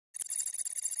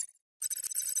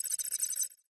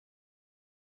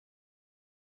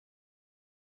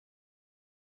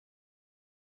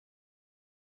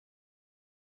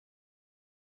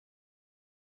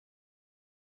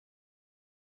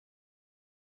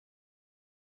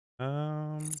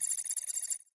I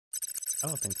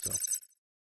don't think so.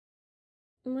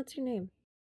 And what's your name?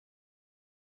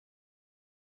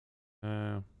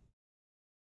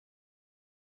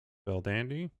 Bell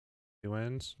Dandy? Two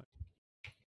ends?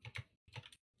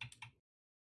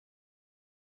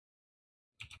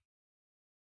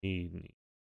 Need.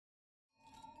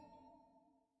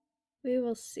 We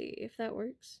will see if that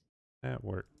works. That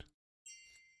worked.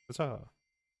 Huzzah.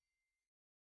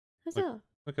 Huzzah!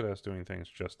 Look at us doing things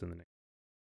just in the name.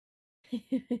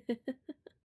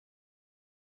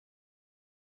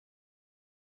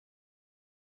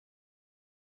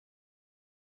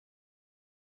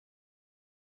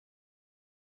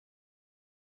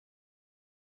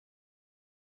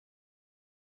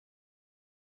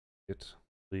 Get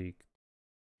league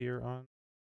here on.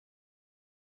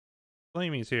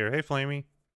 Flamey's here. Hey, Flamey.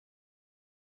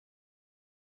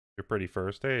 You're pretty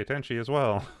first. Hey, Tenchi as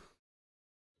well.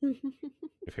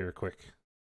 If here quick.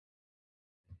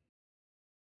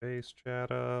 Face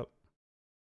chat up.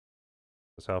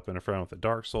 Was helping a friend with the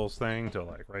Dark Souls thing till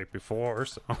like right before,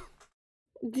 so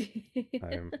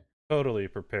I am totally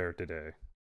prepared today.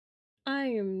 I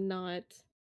am not.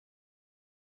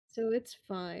 So it's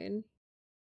fine.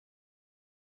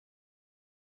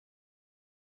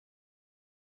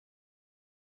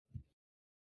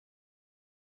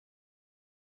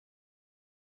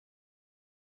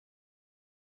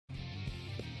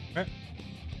 Right.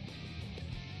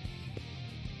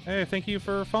 Hey, thank you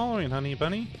for following, honey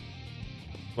bunny.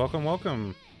 Welcome,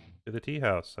 welcome to the tea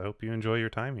house. I hope you enjoy your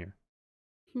time here.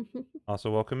 Also,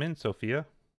 welcome in, Sophia.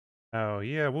 Oh,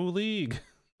 yeah, Woo League.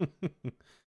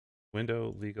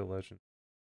 Window League of Legends.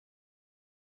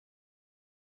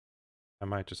 I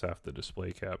might just have to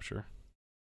display capture.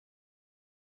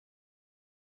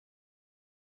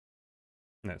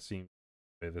 That seems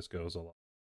the way this goes a lot.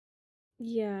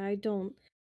 Yeah, I don't.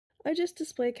 I just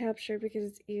display capture because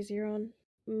it's easier on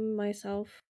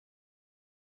myself.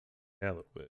 Yeah, a little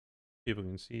bit. People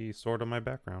can see sort of my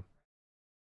background.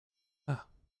 Ah.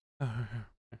 I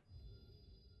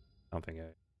don't think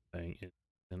anything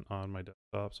isn't on my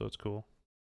desktop, so it's cool.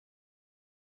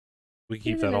 We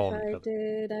keep Even that if all I together.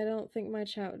 did, I don't think my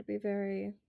chat would be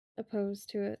very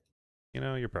opposed to it. You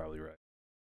know, you're probably right.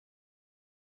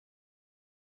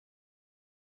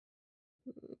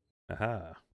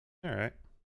 Aha. Alright.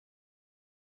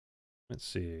 Let's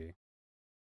see.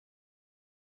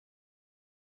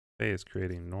 Faye is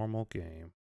creating normal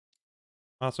game.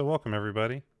 Also, welcome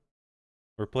everybody.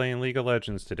 We're playing League of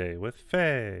Legends today with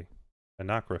Faye.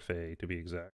 Anakra Faye, to be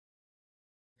exact.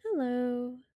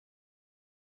 Hello.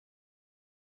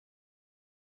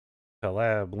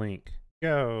 Collab link.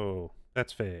 Go!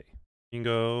 That's Faye. You can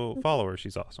go follow her,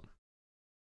 she's awesome.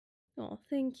 Oh,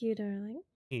 thank you, darling.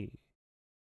 Hey.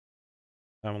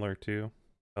 I'm alert too.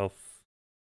 Health.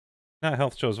 Not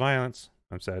health shows violence.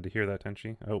 I'm sad to hear that,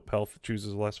 Tenchi. I hope health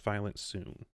chooses less violence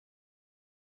soon.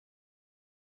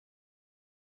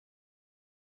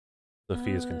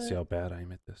 Sophia's gonna see how bad I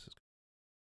am at this.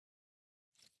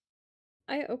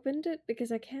 I opened it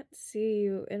because I can't see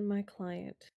you in my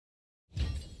client.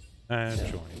 And So,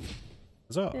 join.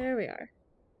 Huzzah! there we are.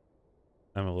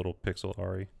 I'm a little pixel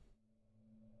Ari.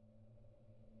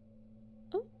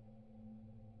 Oh,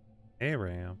 Hey,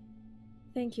 Ram.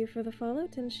 thank you for the follow,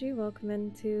 Tenshi. Welcome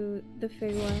into the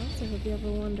Feywilds. I hope you have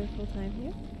a wonderful time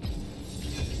here.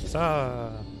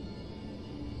 Huzzah!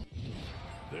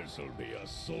 This'll be a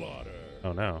slaughter.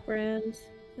 Oh no. Brand.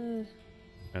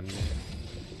 And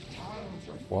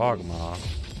Wogma.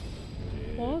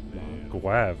 Wogma?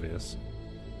 Guavis.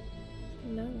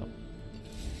 No.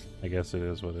 I guess it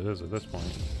is what it is at this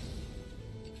point.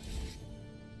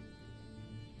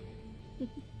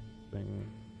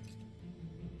 Thing.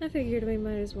 I figured we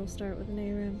might as well start with an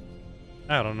ARAM.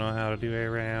 I don't know how to do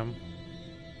ARAM.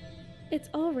 It's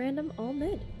all random, all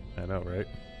mid. I know, right?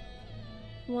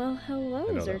 Well, hello,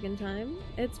 I know that. Zerg Time.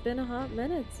 It's been a hot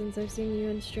minute since I've seen you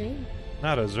in stream.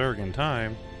 Not a Zerg in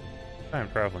time. Time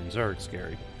traveling Zerg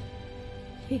scary.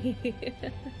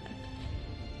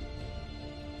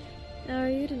 How are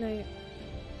you tonight?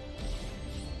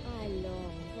 I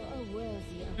long for a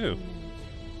worthy Who? opponent.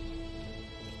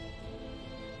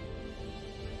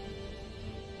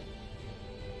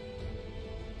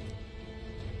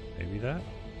 Maybe that?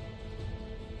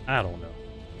 I don't know.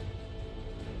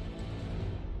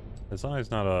 As long as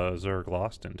it's not a Zerg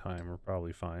lost in time, we're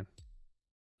probably fine.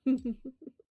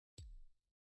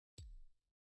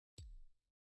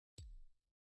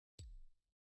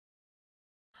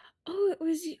 Oh, it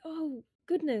was you. Oh,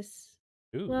 goodness.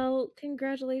 Ooh. Well,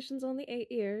 congratulations on the 8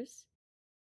 years.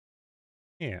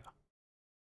 Yeah.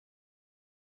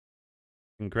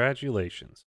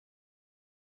 Congratulations.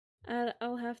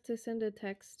 I'll have to send a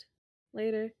text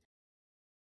later.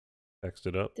 Text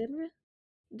it up. Didn't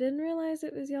realize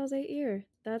it was y'all's 8th year.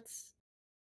 That's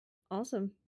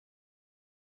awesome.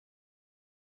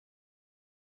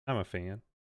 I'm a fan.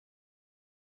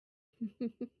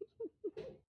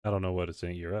 I don't know what it's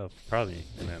in year of. Probably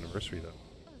an anniversary though.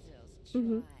 Others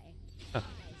Mhm. try. Huh. I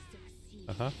succeed.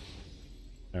 Uh-huh.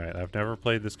 Alright, I've never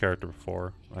played this character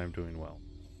before. I'm doing well.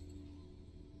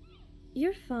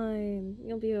 You're fine.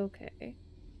 You'll be okay.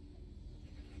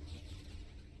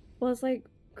 Well, it's like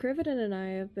Criveton and I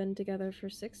have been together for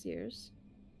 6 years.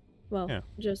 Well, Yeah.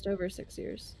 just over 6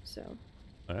 years, so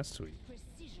Oh, that's sweet.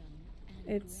 Precision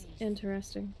and it's grace.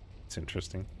 interesting. It's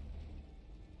interesting.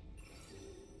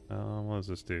 What does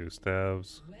this do?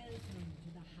 Stabs.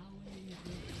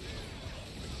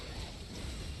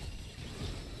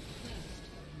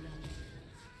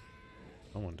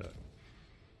 Someone died.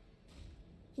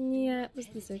 Yeah, it was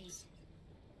the 6.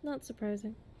 Not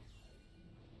surprising.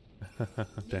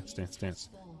 Dance, dance, dance.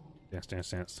 Dance, dance,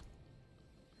 dance.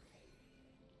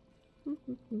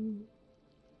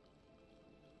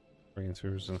 Bringing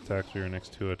through an attack for your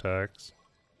next 2 attacks.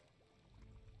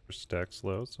 For stack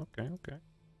slows. Okay, okay.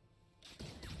 I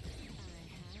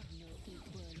have no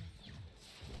equal.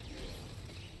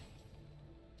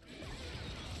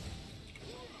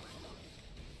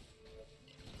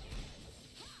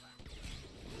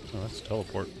 Oh, that's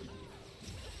teleport.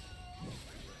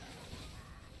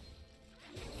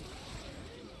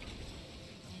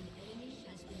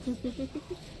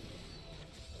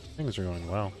 Things are going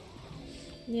well.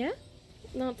 Yeah?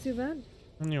 Not too bad.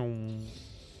 Nyong.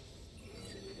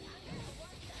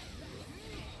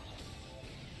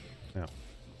 Yeah.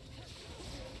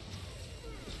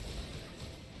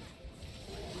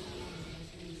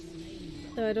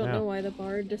 Though I don't Yeah. know why the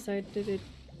bard decided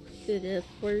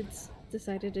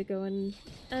to go in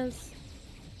as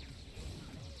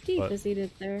deep But- as he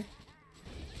did there.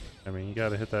 I mean, you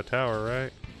gotta hit that tower,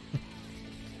 right?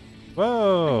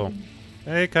 Whoa!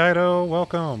 Hey, Kaido,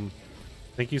 welcome!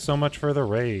 Thank you so much for the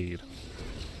raid.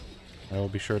 I will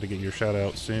be sure to get your shout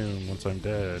out soon once I'm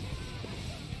dead.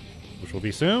 Which will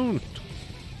be soon!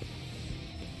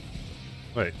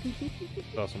 Wait,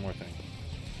 saw some more things.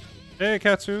 Hey,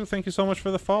 Katsu, thank you so much for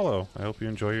the follow. I hope you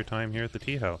enjoy your time here at the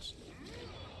tea house.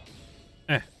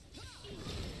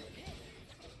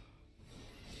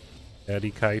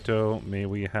 Eddie Kaito, may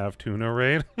we have tuna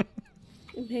raid?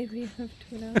 Maybe I have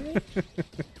tuna. Right?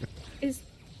 Is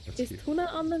That's is cute. tuna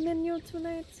on the menu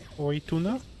tonight? Oi,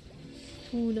 tuna?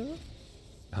 Tuna?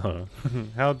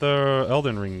 How'd the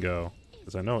Elden Ring go?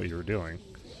 Because I know what you were doing.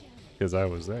 Because I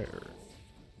was there.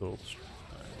 Little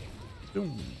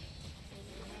Boom.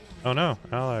 Oh no,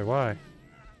 ally, why?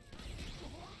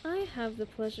 I have the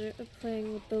pleasure of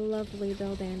playing with the lovely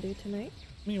Beldandy tonight.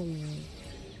 Meow.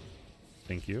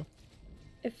 Thank you.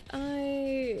 If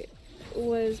I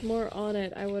was more on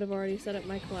it, I would have already set up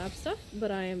my collab stuff, but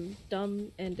I am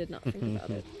dumb and did not think about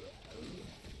it.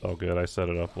 Oh good, I set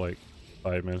it up like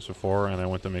 5 minutes before and I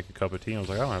went to make a cup of tea and I was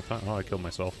like, I don't have time. Oh, I killed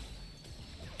myself.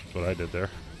 That's what I did there.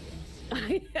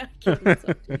 I killed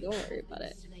myself too, don't worry about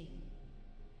it.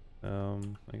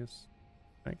 I guess,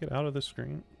 can I get out of the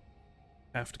screen?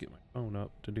 I have to get my phone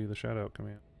up to do the shout out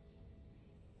command.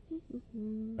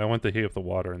 I went to heat up the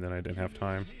water and then I didn't have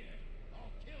time.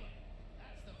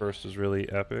 First is really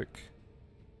epic.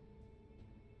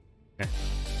 Eh.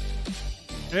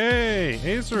 Hey,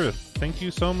 Azerith! Thank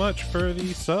you so much for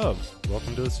the sub.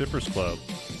 Welcome to the Sippers Club.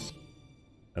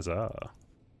 Huzzah.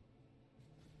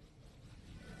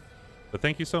 But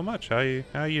thank you so much. How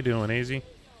you doing, Az?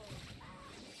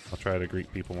 I'll try to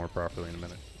greet people more properly in a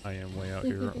minute. I am way out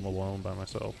here. I'm alone by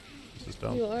myself. This is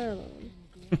dumb. You are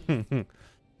alone.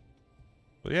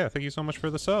 But yeah, thank you so much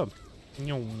for the sub.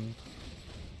 Nyong.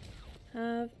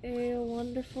 Have a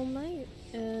wonderful night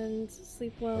and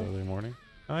sleep well. Early morning.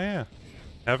 Oh yeah.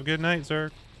 Have a good night,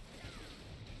 Zerg.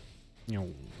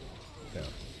 Nyong. Yeah.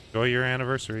 Enjoy your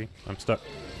anniversary. I'm stuck.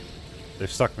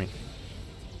 They've stuck me.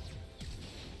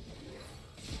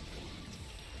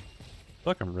 I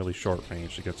feel like I'm really short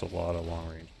range against a lot of long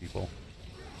range people.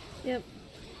 Yep.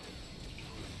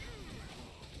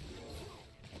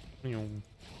 Nyong.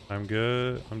 I'm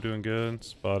good. I'm doing good.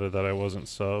 Spotted that I wasn't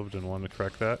subbed and wanted to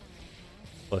correct that.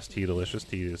 Plus tea delicious.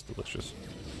 Tea is delicious.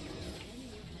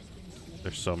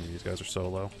 There's so many. These guys are so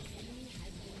low.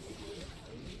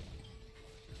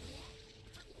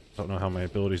 Don't know how my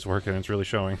abilities work and it's really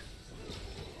showing.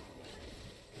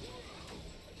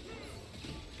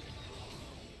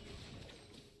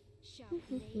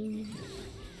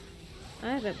 I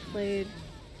haven't played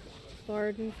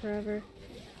Bard in forever.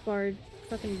 Bard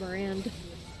fucking brand.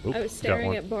 Oop, I was got staring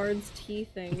one. at Bard's tea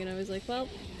thing, and I was like, well,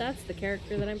 that's the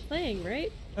character that I'm playing,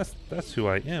 right? That's who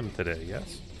I am today,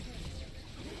 yes?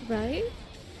 Right?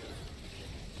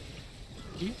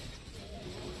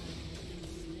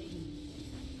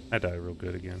 I die real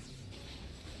good again.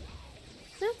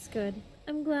 That's good.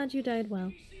 I'm glad you died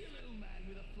well.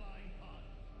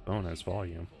 Bonus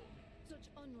volume. Such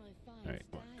unrefined Alright,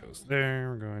 one style. goes there.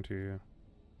 We're going to...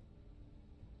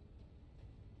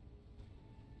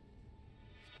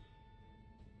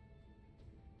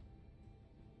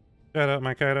 Shout out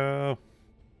my Kaido!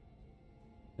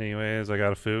 Anyways, I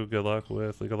got a food. Good luck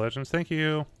with League of Legends. Thank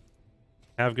you!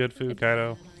 Have good food,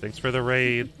 Kaido. Thanks for the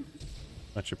raid.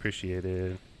 Much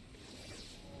appreciated.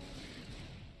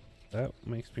 That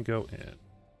makes me go in.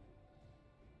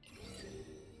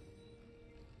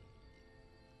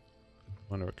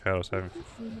 Wonder what Kaido's having for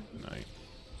food tonight.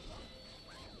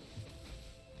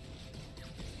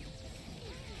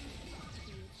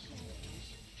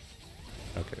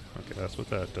 Okay, that's what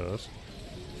that does.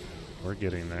 We're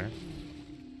getting there.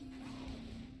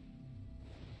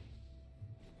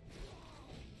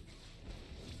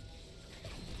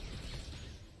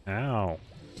 Ow.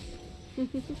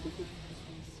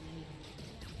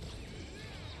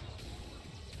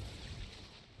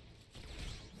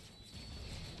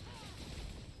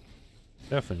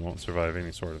 Definitely won't survive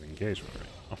any sort of engagement right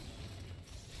now.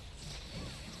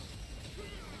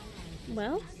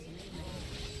 Well,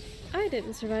 I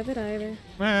didn't survive it either.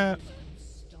 Ah.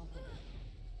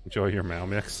 Enjoy your Mao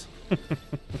mix.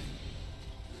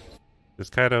 Does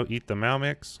Kaido eat the Mao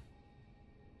mix?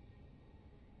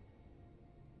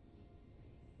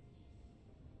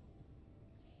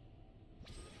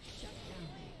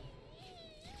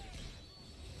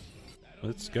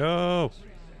 Let's go.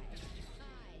 I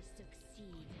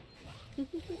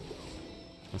succeed.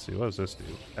 Let's see, what does this do?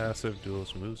 Passive,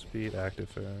 duelist move speed, active,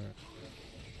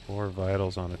 4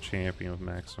 vitals on a champion with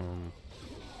maximum.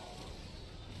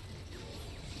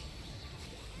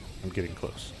 I'm getting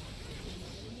close.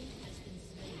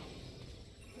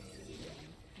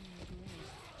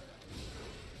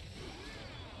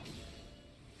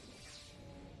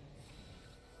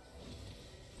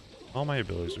 All my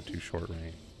abilities are too short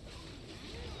range.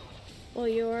 Well,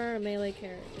 you are a melee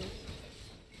character.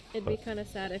 It'd be kind of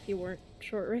sad if you weren't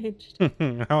short ranged.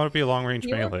 I want to be a long range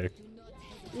You're- melee.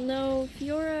 No,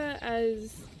 Fiora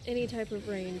as any type of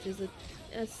range is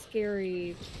a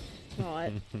scary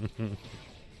thought. Can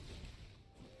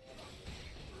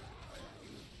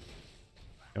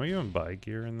we even buy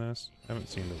gear in this? I haven't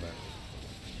seen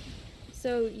that.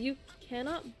 So you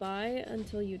cannot buy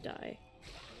until you die.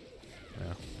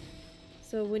 Yeah.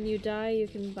 So when you die, you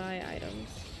can buy items.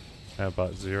 I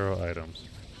bought 0 items.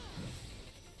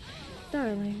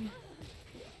 Darling.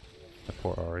 That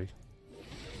poor Ari.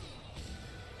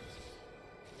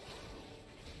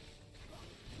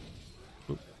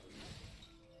 Oop.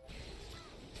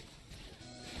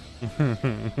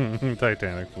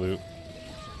 Titanic flute.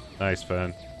 Nice,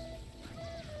 Fen.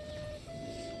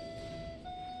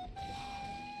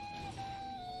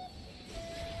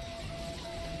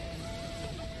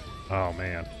 Oh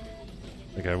man.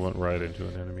 I think I went right into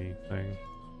an enemy thing.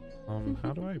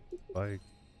 How do I buy?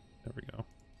 There we go.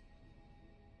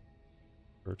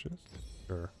 Purchase?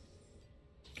 Sure.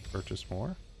 Purchase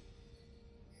more?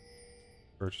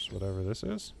 Purchase whatever this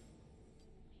is?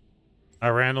 I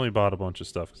randomly bought a bunch of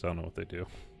stuff because I don't know what they do.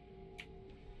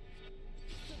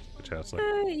 The chat's like,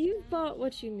 You've bought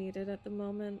what you needed at the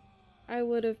moment. I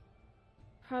would have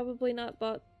probably not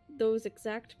bought those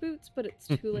exact boots, but it's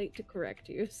too late to correct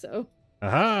you, so.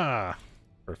 aha!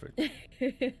 Perfect. An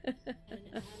ally has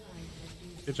been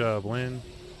Good job, Lynn.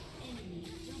 enemy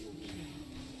double kill.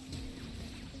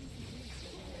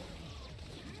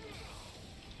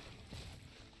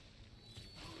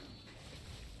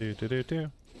 Do do do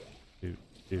do. Do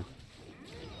do.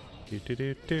 Do do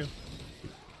do do.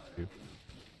 Do.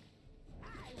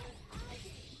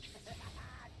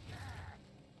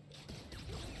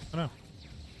 Oh no.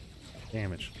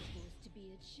 Damage. Supposed to be a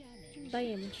challenge.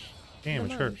 Damage. Damage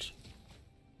Damage. hurts.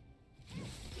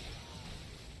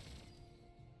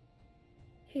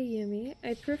 Hey Yumi,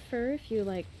 I'd prefer if you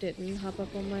like didn't hop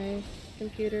up on my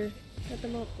computer at the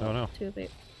moment. Oh, no. Too late.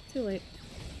 Too late.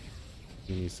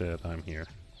 He said, I'm here.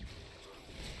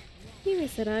 Yumi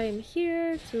said I am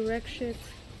here to wreck shit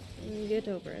and get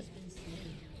over it.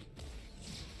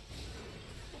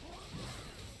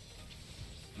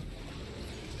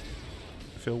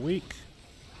 I feel weak.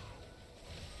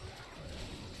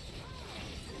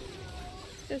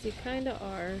 Because you kinda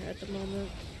are at the moment.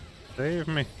 Save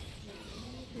me.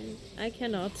 I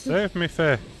cannot. Save me,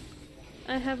 Faye.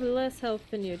 I have less health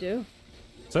than you do.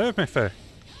 Save me, Faye.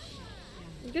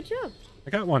 Good job. I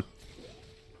got one.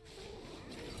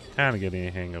 Kind of getting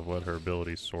a hang of what her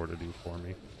abilities sort of do for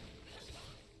me.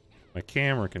 My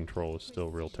camera control is still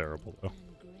real terrible, though.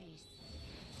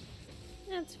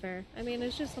 That's fair. I mean,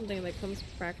 it's just something that comes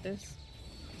with practice.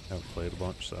 Haven't played a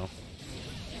bunch, so.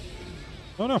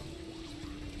 Oh no!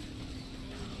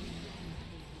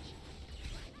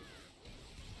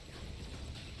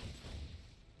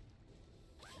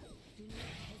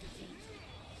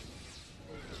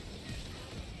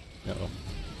 Uh-oh.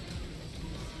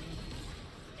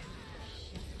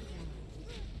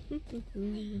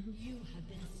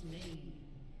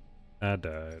 I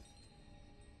died.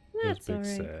 It was That's big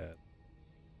alright. sad.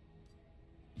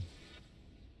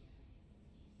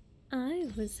 I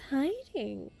was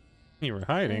hiding. You were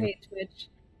I hiding. hate Twitch.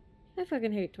 I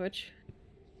fucking hate Twitch.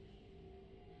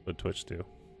 What Twitch do?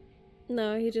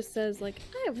 No, he just says, like,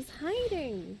 I was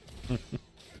hiding.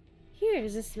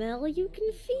 Here's a smell you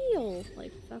can feel.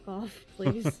 Like, fuck off,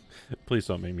 please. Please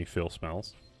don't make me feel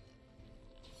smells.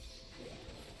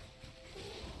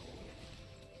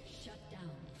 Shut down.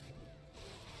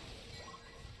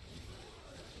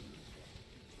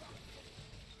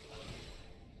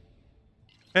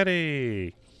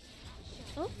 Eddie!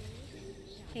 Oh.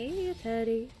 Hey,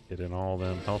 Teddy. Getting all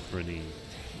them health redeemed.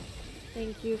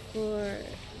 Thank you for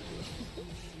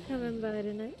coming by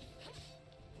tonight.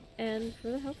 And for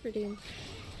the health redeem.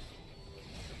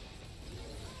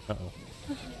 Uh-oh.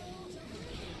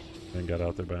 And got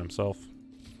out there by himself.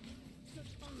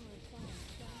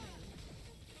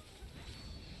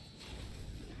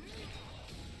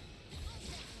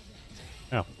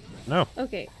 Oh, no.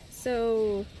 Okay,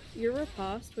 so your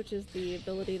riposte, which is the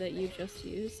ability that you just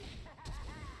used,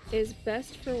 is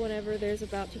best for whenever there's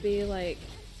about to be like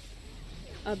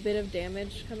a bit of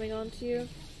damage coming onto you.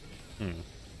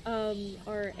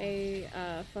 Or a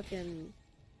fucking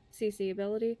CC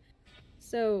ability.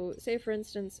 So, say for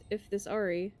instance, if this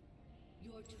Ari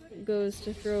goes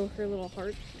to throw her little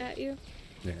heart at you,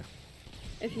 Yeah.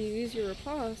 if you use your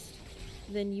riposte,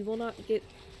 then you will not get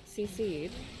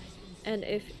CC'd. And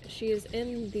if she is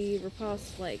in the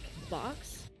riposte, like,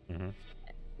 box,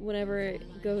 whenever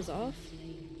it goes off,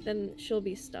 then she'll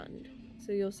be stunned.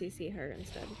 So you'll CC her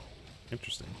instead.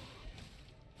 Interesting.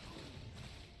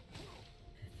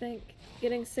 Think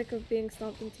getting sick of being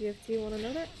stomped in TFT one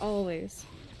another? Always.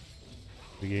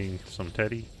 We getting some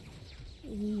Teddy?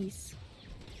 Yes. Is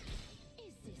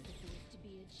this supposed to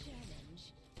be a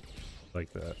challenge?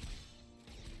 Like that.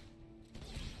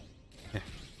 Yeah.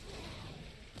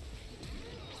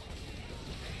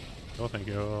 Oh, thank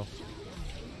you.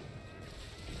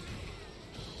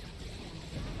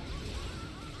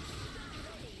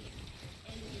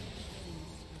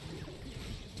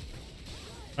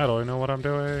 How do I know what I'm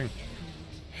doing?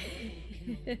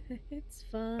 It's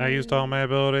fine. I used all my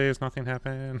abilities, nothing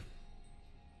happened.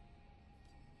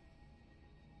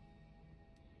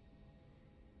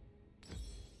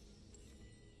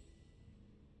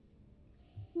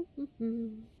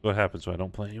 What happens when I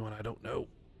don't play anyone I don't know?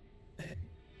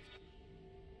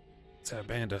 Sad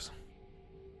bandit.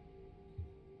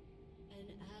 An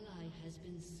ally has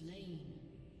been slain.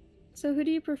 So who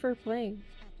do you prefer playing?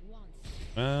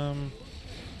 At once.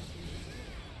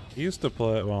 Used to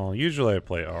play, well, usually I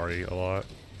play Ari a lot.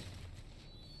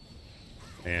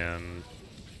 And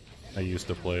I used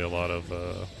to play a lot of,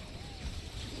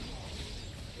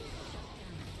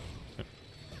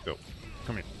 go.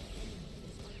 Come here.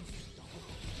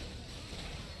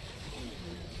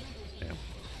 Damn.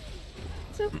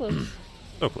 So close.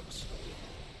 So close.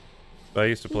 But I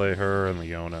used to play her and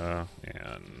Leona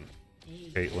and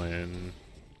Caitlyn,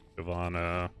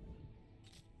 Giovanna.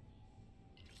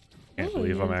 Can't Oh,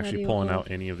 believe you I'm and actually Teddy pulling will-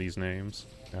 out any of these names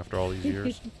after all these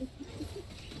years.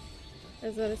 I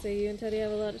was about to say, you and Teddy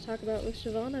have a lot to talk about with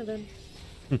Shyvana then.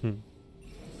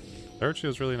 I heard she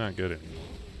was really not good at it.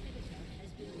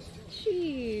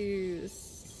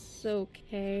 She's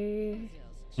okay.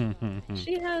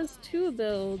 She has two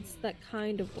builds that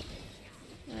kind of work.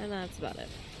 And that's about it.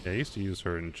 Yeah, I used to use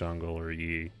her in jungle or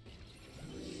Yi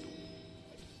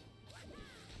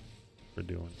for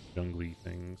doing jungly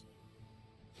things.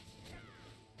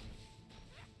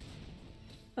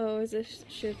 Oh, is this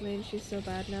Shiv main? She's so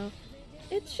bad now.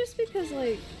 It's just because,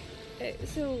 like,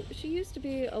 so she used to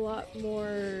be a lot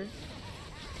more.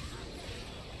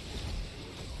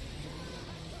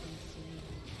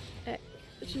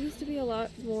 She used to be a lot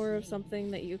more of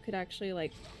something that you could actually,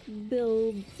 like,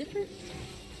 build different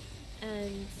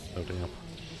and Oh damn.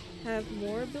 have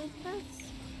more build paths.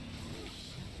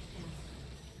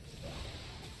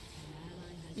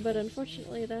 But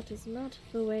unfortunately, that is not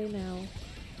the way now.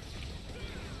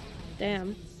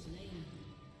 Damn.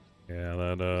 Yeah,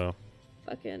 that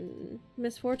Fucking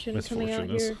misfortune coming out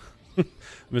Misfortune here. is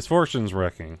Misfortune's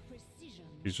wrecking.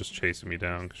 She's just chasing me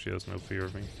down because she has no fear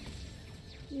of me.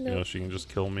 You know, Nope. she can just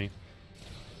kill me.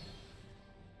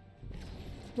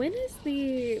 When is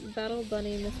the Battle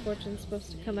Bunny Misfortune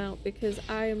supposed to come out? Because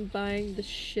I am buying the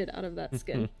shit out of that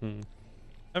skin. I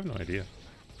have no idea.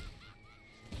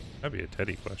 That'd be a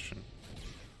Teddy question.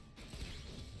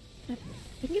 I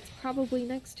think it's probably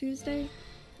next Tuesday.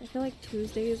 I feel like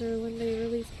Tuesdays are when they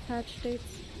release patch dates.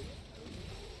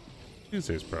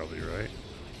 Tuesday's probably right.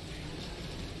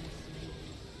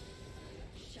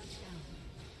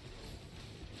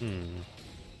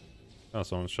 Oh,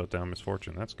 someone shut down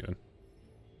Misfortune. That's good.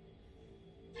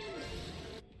 Do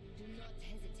not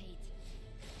hesitate.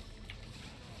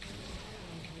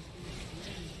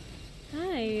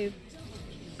 Hi.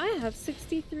 I have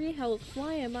 63 health.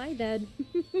 Why am I dead?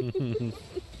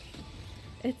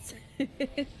 It's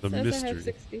it The says I mystery. have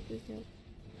 63 health.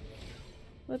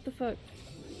 What the fuck?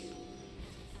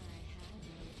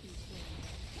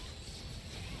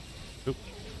 Oop.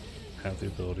 Have the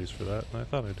abilities for that. I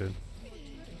thought I did.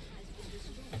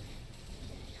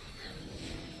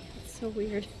 It's so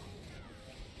weird.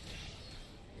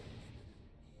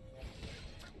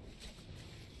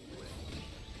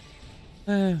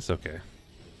 It's okay.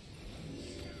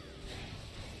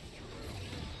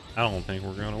 I don't think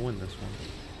we're gonna win this one.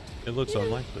 It looks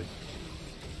unlikely.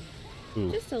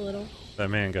 Ooh, Just a little. that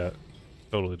man got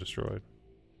totally destroyed.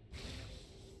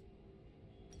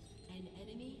 An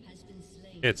enemy has been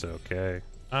slain. It's okay.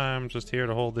 I'm just here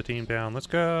to hold the team down. Let's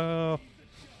go!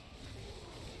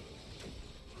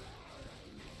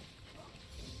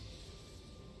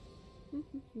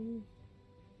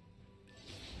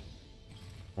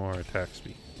 More attack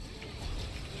speed.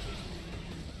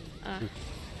 Ah.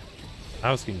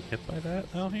 I was getting hit by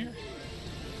that down here?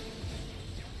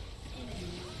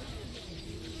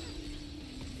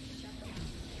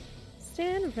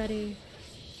 Stand ready.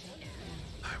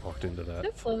 I walked into that.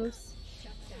 So close.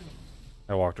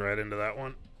 I walked right into that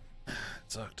one. It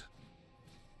sucked.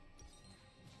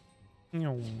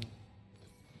 Meow.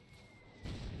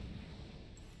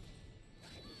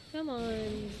 Come on,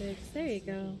 Ziggs. There you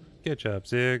go. Good job,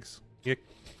 Ziggs. You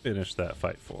finished that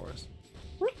fight for us.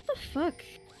 What the fuck?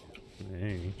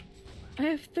 Hey. I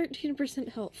have 13%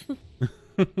 health.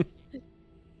 But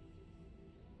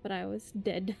I was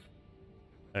dead.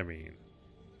 I mean,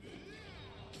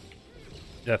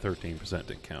 that 13%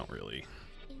 didn't count, really.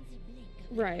 In the blink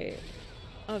of Right.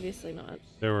 Obviously not.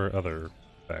 There were other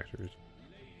factors.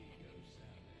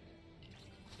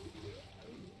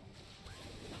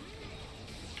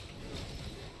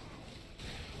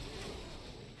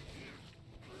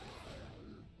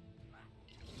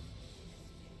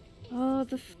 Oh,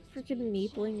 the freaking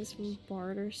meeplings from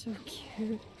Bard are so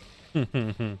cute.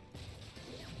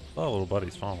 Oh, little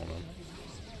buddy's following him.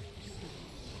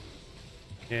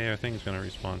 Yeah, I think he's gonna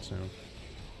respawn soon.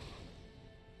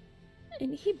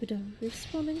 Inhibitor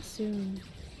respawning soon.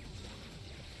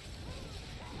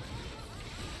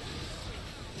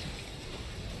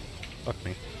 Fuck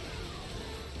me.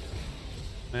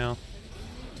 Well,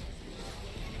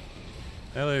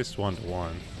 at least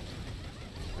 1-1.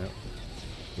 Yep.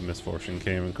 The misfortune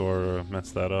came and Cora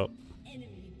messed that up.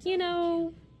 You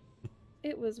know,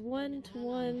 it was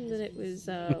 1-1, then it was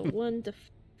 1-4.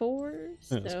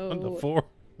 So It was 1-4.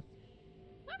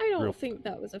 I don't Real think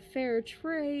that was a fair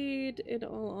trade. In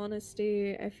all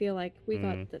honesty, I feel like we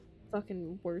got the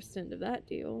fucking worst end of that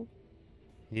deal.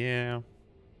 Yeah.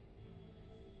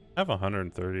 I have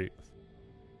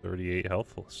 138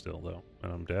 health still though,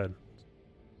 and I'm dead.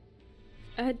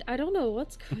 I don't know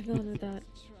what's going on with that.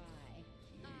 try.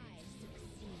 I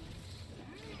succeed.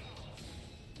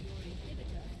 Your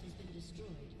inhibitor has been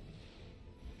destroyed.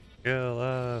 Kill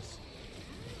us.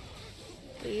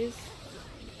 Please.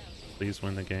 Please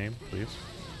win the game, please.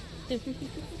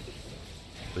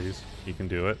 Please. You can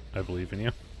do it. I believe in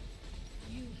you.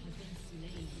 You have been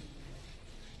slain.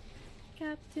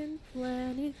 Captain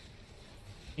Planet.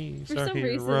 He's For our some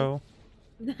reason- hero.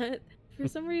 That for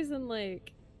some reason,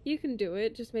 like, you can do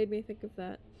it just made me think of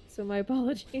that. So my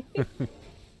apologies. Been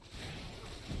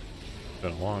a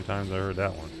long time since I heard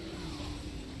that one.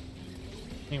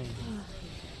 I feel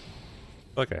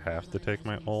like I have to take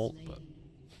my ult, but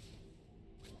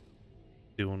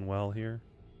doing well here.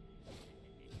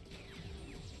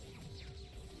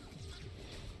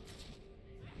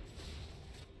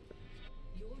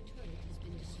 Your turret has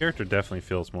been destroyed. Character definitely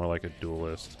feels more like a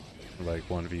duelist. Like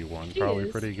 1v1, She probably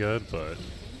is. pretty good, but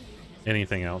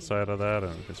anything outside of that,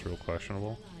 it's real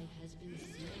questionable. Ally has been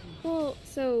slain. Well,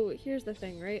 so here's the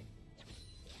thing, right?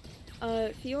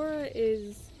 Fiora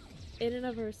is in and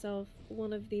of herself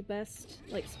one of the best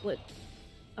like split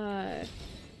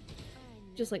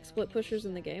just like split pushers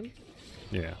in the game.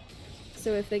 Yeah.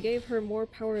 So if they gave her more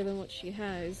power than what she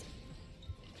has,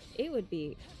 it would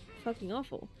be fucking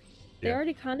awful. They Yeah.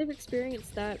 already kind of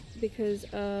experienced that because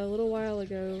a little while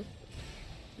ago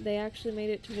they actually made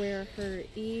it to where her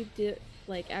E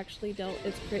actually dealt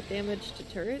its crit damage to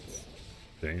turrets.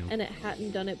 Damn. And it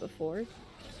hadn't done it before.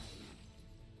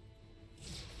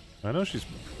 I know she's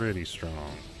pretty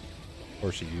strong.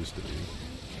 Or she used to be.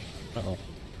 Uh-oh.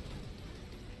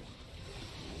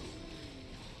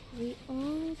 We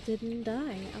all didn't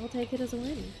die. I'll take it as a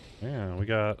win. Yeah, we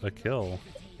got a kill.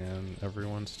 And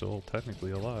everyone's still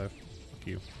technically alive. Fuck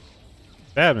you.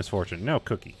 Bad misfortune. No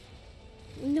cookie.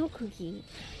 No cookie.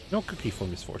 No cookie for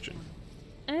misfortune.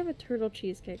 I have a turtle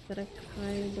cheesecake that I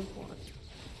kind of want.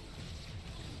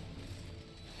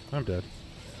 I'm dead.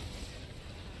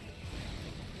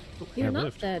 You're I not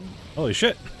lived. dead. Holy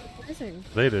shit! Surprising.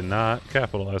 They did not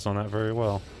capitalize on that very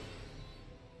well.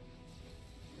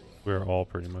 We're all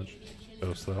pretty much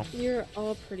toast, though. You're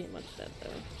all pretty much dead, though.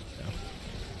 Yeah.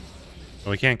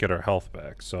 And we can't get our health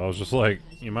back, so I was just like,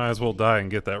 you might as well die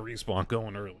and get that respawn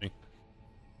going early.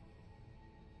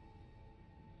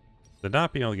 The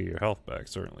not being able to get your health back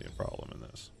is certainly a problem in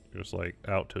this. You're just like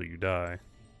out till you die.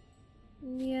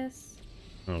 Yes.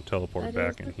 No, teleport that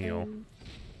back is and the heal. thing.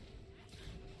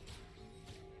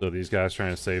 So these guys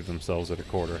trying to save themselves at a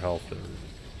quarter health, they're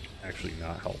actually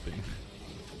not helping.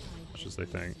 Much as they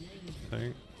think.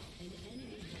 And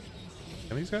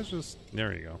these guys just...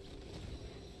 There you go.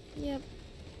 Yep.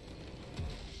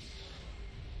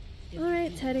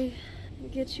 Alright, Teddy.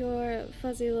 Get your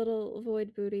fuzzy little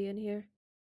void booty in here.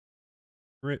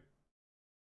 Rip.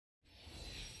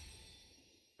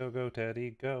 Go, go,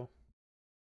 Teddy, go.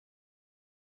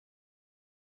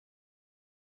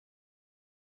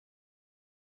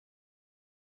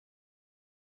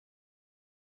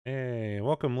 Hey,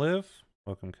 welcome Liv.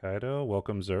 Welcome Kaido.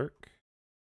 Welcome Zerk.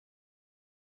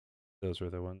 Those were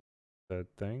the ones that said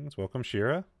things. Welcome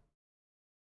Shira.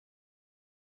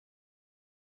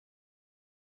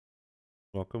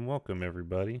 Welcome, welcome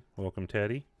everybody. Welcome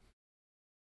Teddy.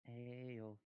 Hey,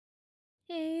 yo.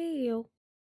 Hey, yo.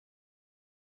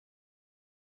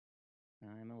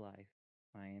 I'm alive.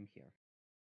 I am here.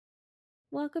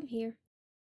 Welcome here.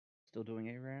 Still doing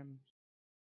ARAMs?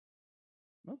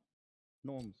 Nope.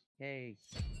 Norms. Yay.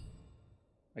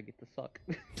 I get to suck.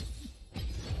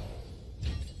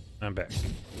 I'm back.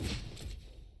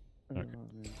 Okay.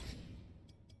 man.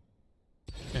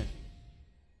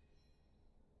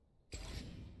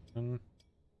 Okay.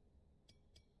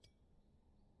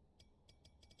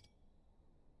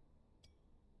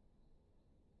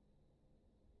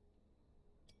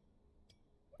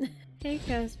 Hey,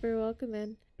 Casper. Welcome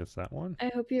in. Guess that one.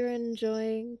 I hope you're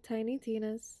enjoying Tiny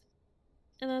Tina's.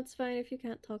 And that's fine if you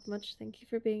can't talk much. Thank you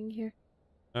for being here.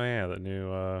 Oh yeah, the new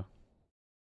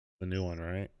one,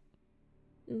 right?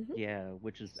 Mm-hmm. Yeah,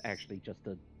 which is actually just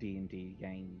a D&D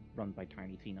game run by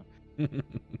Tiny Tina.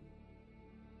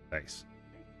 Nice.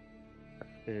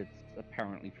 It's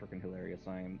apparently freaking hilarious.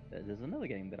 There's another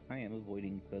game that I am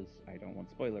avoiding because I don't want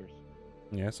spoilers.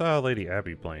 Yeah, I saw Lady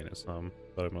Abby playing it some,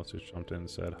 but I mostly jumped in and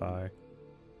said hi.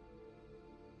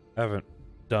 I haven't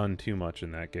done too much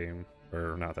in that game,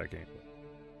 or not that game.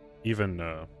 Even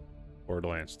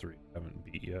Borderlands 3 I haven't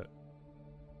beat yet.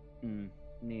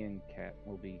 Me and Kat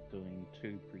will be doing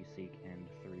 2 pre-seek and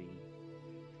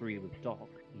 3 with Doc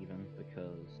even,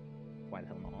 because why the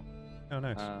hell not? Oh,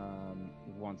 nice.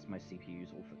 Once my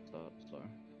CPU's all fixed up, so.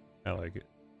 I like it.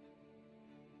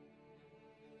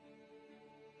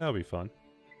 That'll be fun.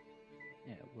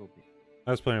 Yeah, it will be.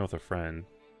 I was playing with a friend,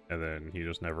 and then he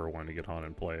just never wanted to get on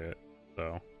and play it,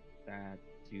 so. That's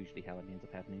usually how it ends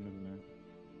up happening, isn't it?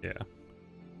 Yeah.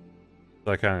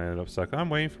 So I kind of ended up stuck.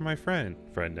 I'm waiting for my friend.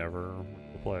 Friend never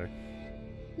wanted to play.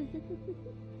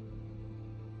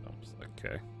 I'm just like,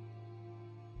 okay.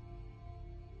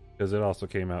 Because it also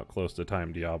came out close to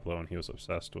time Diablo, and he was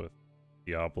obsessed with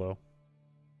Diablo.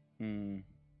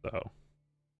 So.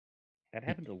 That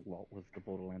happened a lot with the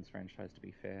Borderlands franchise, to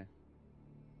be fair.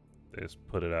 They just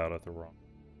put it out at the wrong.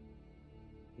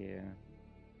 Yeah.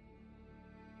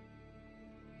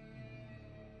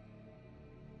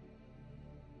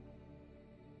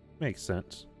 Makes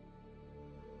sense.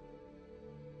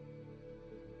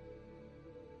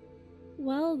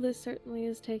 Well, this certainly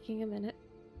is taking a minute.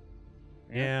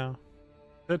 Yeah.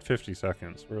 Said 50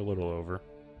 seconds. We're a little over.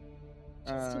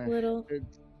 Just a little.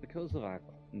 It's because of our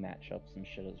matchups and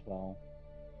shit as well.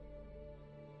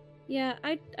 Yeah,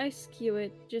 I skew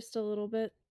it just a little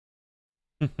bit.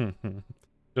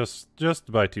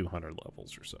 just by 200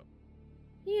 levels or so.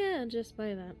 Yeah, just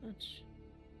by that much.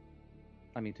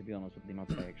 I mean, to be honest, with the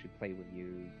amount I actually play with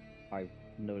you, I've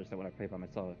noticed that when I play by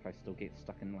myself, I still get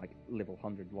stuck in like level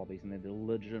 100 lobbies, and they're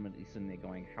legitimately sitting there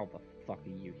going, "How the fuck are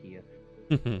you here?"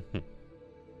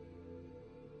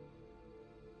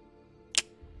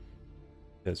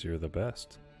 Because you're the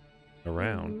best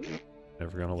around. Mhm.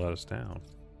 Never gonna let us down.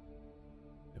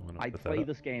 You wanna I put that play up?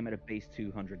 this game at a base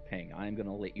 200 ping. I'm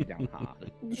gonna let you down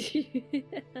hard.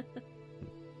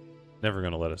 Never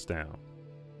gonna let us down.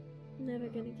 Never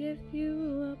gonna give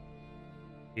you up.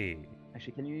 Hey.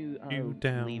 Actually, can you You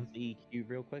down. leave the queue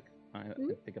real quick? I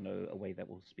Hmm? think I know a way that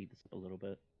will speed this up a little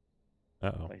bit.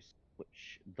 Uh-oh. If I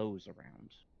switch those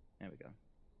around. There we go.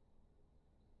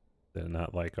 They're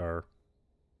not like our...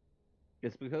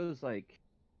 It's because like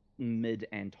mid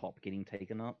and top getting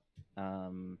taken up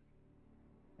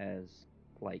as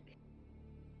like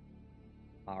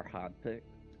our hard picks,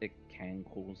 it can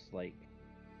cause like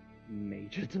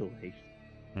major delays.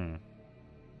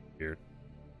 Weird.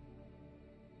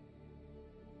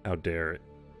 How dare it.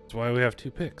 That's why we have 2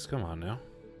 picks. Come on now.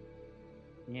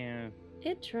 Yeah,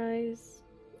 It tries,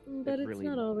 but it's really-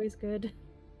 not always good.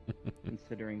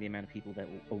 considering the amount of people that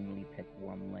will only pick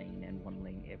one lane and one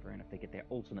lane ever, and if they get their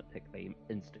alternate pick, they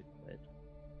insta quit.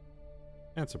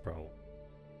 That's a problem.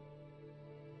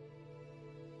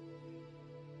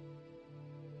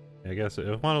 I guess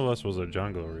if one of us was a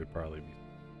jungler, we'd probably be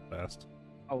fast.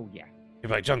 Oh yeah.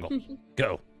 If I jungle,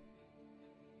 go.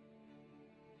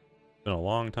 It's been a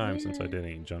long time since I Yeah. did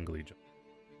any jungly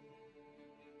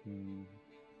Hmm.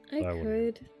 I I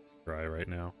wouldn't. could. try right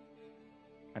now.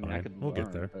 I mean, I Fine, could we'll learn,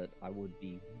 get there. but I would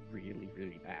be really,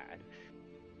 really bad.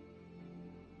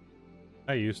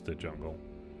 I used to jungle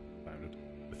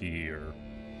with Yi or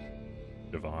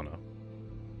Shyvana.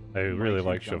 I My really two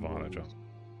liked Shyvana jungles- jungle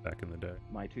back in the day.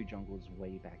 My 2 junglers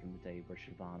way back in the day were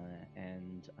Shyvana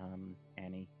and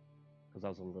Annie, because I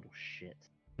was a little shit.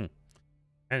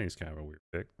 Annie's kind of a weird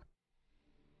pick.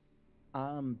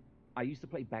 I used to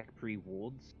play back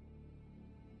pre-wards,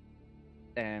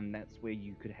 and that's where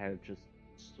you could have just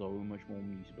so much more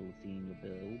mutability in your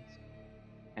builds.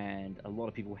 And a lot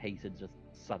of people hated just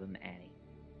sudden Annie.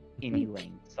 Any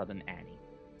lane, sudden Annie.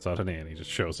 Sudden Annie just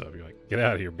shows up. You're like, get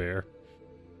out of here, bear.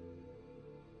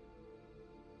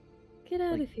 Get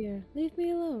out Like- of here. Leave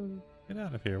me alone. Get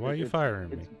out of here. Why are you It's- firing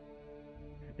me?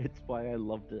 It's why I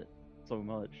loved it so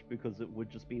much, because it would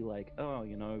just be like, oh,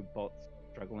 you know, bots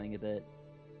struggling a bit,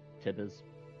 Tibbers,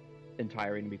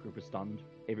 entire enemy group is stunned,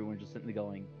 everyone just sitting there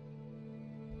going,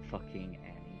 fucking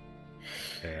Annie.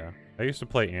 Yeah. I used to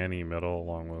play Annie middle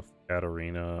along with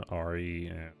Katarina, Ari,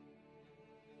 and...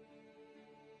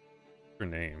 What's her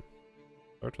name?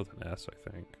 Starts with an S, I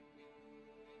think.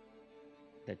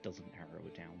 That doesn't narrow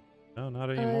it down. No, not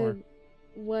anymore.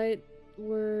 What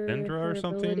were Syndra or her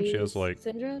something? She has, abilities?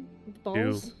 like, Syndra? Two,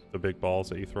 Balls? the big balls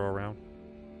that you throw around.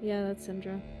 Yeah, that's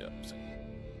Syndra. Yep.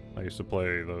 I used to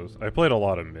play those. I played a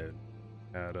lot of mid.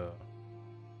 Had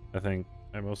I think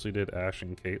I mostly did Ashe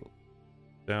and Kate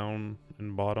down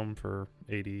and bottom for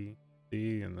ADC,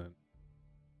 and then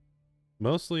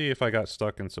mostly if I got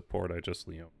stuck in support, I just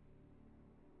Leon.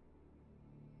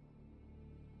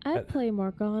 I'd play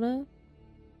Morgana.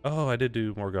 Oh, I did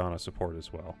do Morgana support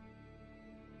as well.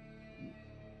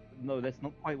 No, that's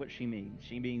not quite what she means.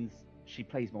 She means she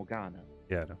plays Morgana.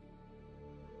 Yeah, no.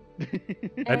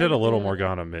 I did a little And,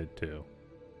 Morgana mid too.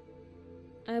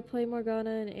 I play Morgana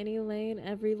in any lane,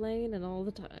 every lane, and all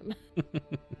the time.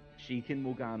 She can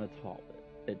Morgana top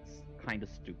it. It's kind of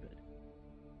stupid.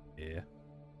 Yeah.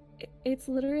 It's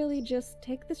literally just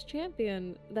take this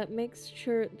champion that makes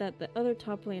sure that the other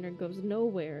top laner goes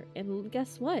nowhere. And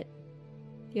guess what?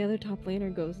 The other top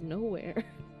laner goes nowhere.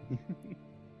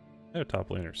 Their top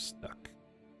laner's stuck.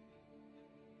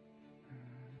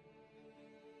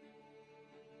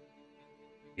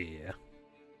 Yeah.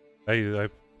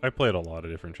 I played a lot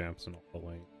of different champs in all the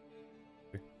lanes.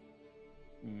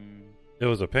 Mm. It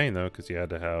was a pain though, because you had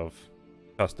to have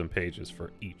custom pages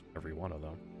for each and every one of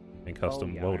them, and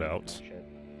custom Oh, yeah, I remember loadouts. that shit.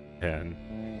 And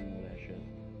I remember that shit.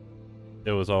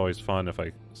 it was always fun if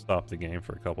I stopped the game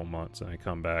for a couple months and I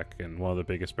come back. And one of the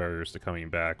biggest barriers to coming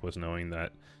back was knowing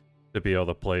that to be able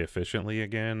to play efficiently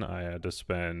again, I had to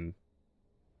spend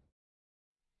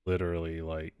literally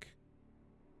like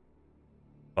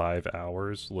 5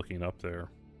 hours looking up their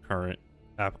current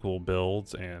applicable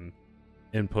builds and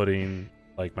inputting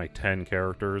like my 10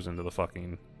 characters into the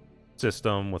fucking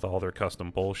system with all their custom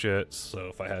bullshit. So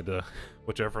if I had to,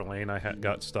 whichever lane I had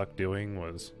got stuck doing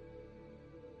was,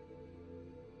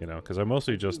 you know, because I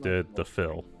mostly just did the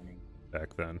fill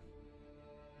back then.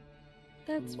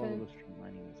 That's a lot fair. of the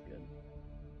streamlining was good.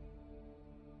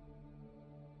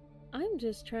 I'm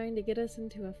just trying to get us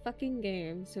into a fucking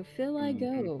game, so Phil, I Mhm.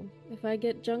 go. If I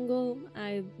get jungle,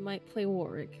 I might play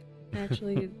Warwick.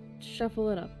 Actually, shuffle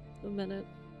it up a minute.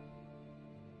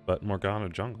 But Morgana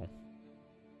jungle.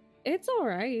 It's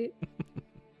alright.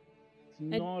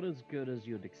 It's not as good as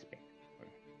you'd expect.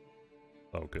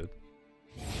 Oh, good.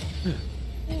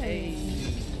 Hey.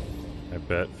 I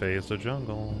bet Faye's the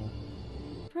jungle.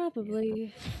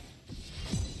 Probably.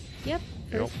 Yep,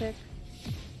 first pick.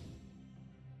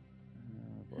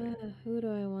 Boy. Who do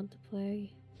I want to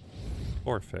play?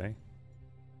 Or Faye.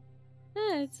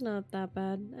 It's not that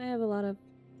bad. I have a lot of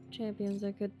champions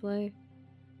I could play.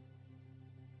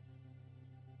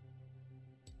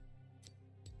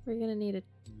 We're gonna need a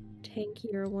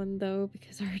tankier one though,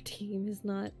 because our team is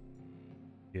not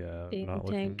Yeah, being not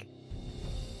tank.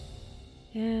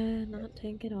 Yeah, not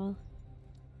tank at all.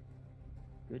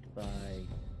 Goodbye,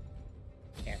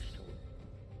 Ashton.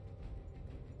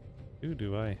 Who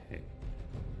do I hate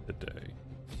today?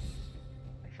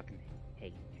 I fucking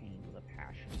hate pain with a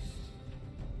passion.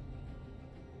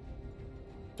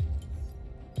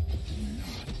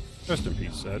 Rest in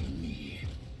peace, Zed.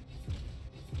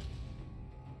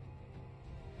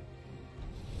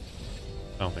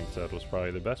 I don't think Zed was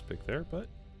probably the best pick there, but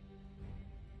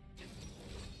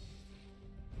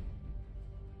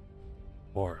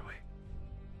Warwick.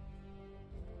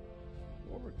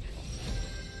 Warwick.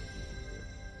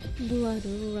 Blood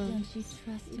Don't runs. you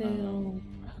trust They me? all.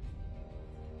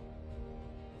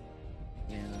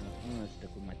 Yeah, I'm gonna stick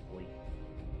with my boy.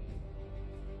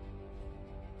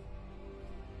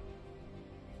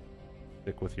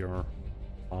 Stick with your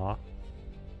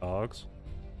dogs.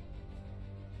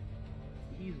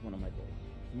 He's one of my boys.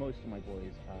 Most of my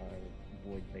boys are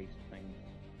void-based things.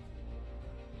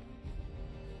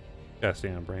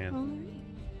 Cassian Brand. Alright.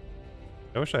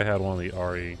 I wish I had one of the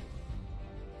Ari,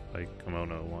 like,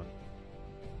 kimono one.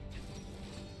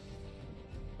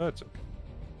 That's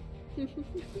okay.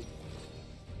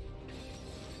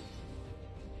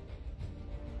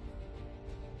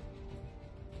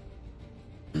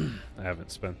 I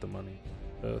haven't spent the money.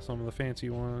 Some of the fancy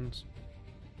ones.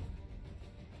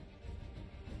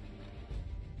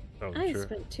 Oh, I sure.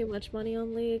 spent too much money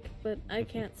on League, but I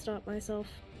can't stop myself.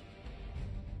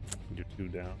 You're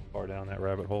too far down that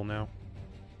rabbit hole now.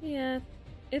 Yeah,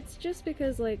 it's just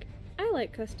because, like, I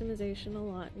like customization a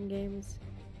lot in games.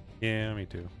 Yeah, me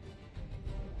too.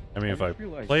 I mean, if I just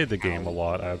realized played the game a how-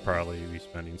 lot, I'd probably be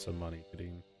spending some money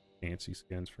getting fancy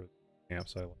skins for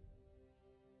camps I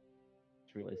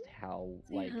Just realized how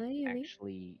Say like hi, Yumi.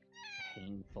 actually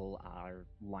painful our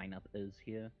lineup is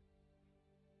here.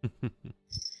 like.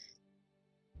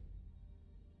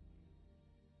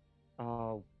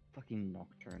 Oh, fucking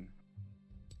Nocturne.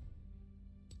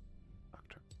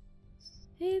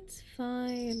 It's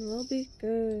fine, we'll be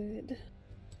good.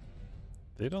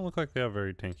 They don't look like they have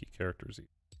very tanky characters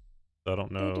either. I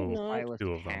don't They do know not. Silas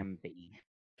two of them. can be.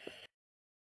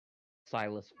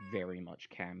 Silas very much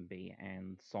can be,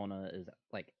 and Sona is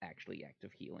like actually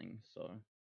active healing, so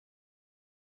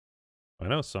I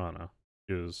know Sana,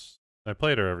 because I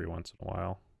played her every once in a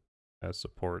while as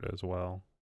support as well.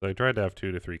 So I tried to have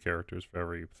 2 to 3 characters for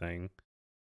everything,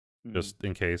 mhm. just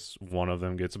in case one of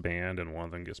them gets banned and one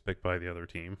of them gets picked by the other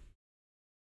team.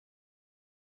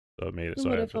 So it made it And so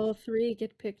I what have if to... all three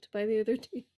get picked by the other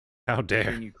team? How dare!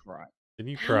 Then you cry. Then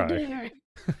you How cry. dare!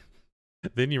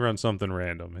 Then you run something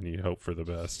random and you hope for the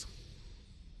best.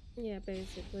 Yeah,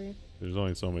 basically. There's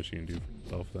only so much you can do for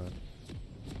yourself then.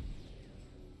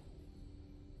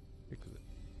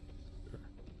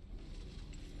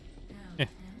 Eh.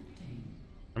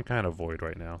 I'm kind of void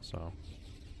right now, so...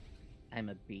 I'm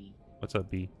a bee. What's up,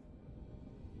 B?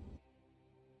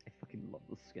 I fucking love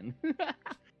this skin.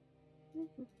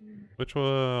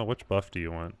 Which buff do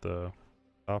you want? The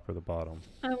top or the bottom?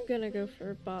 I'm gonna go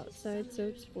for bot side, so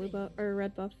it's blue buff or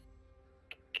red buff.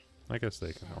 I guess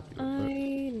they can help you I with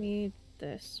it. need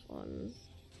this one.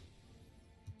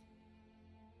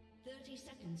 30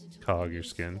 seconds until Cog your minions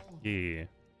skin. spawn. Yeah.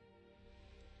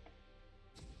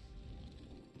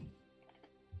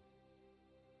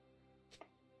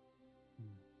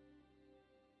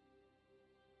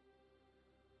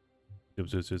 Zoom,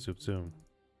 zoom, zoom, zoom, zoom.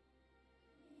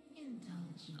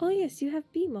 Indulge. Oh yes, you have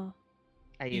Beema.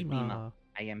 I am Bima.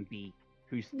 I am B.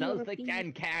 Who You're does a the bee.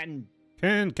 can?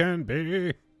 Can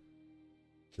be.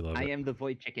 You love I it. am the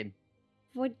void chicken.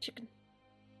 Void chicken.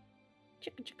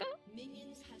 Chicken chicken.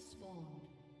 Minions have spawned.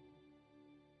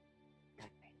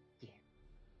 Yeah.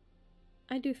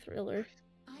 I do thriller.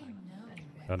 I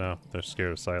know. I know. They're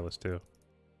scared of Silas too.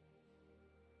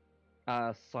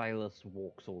 Silas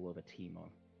walks all over Timo.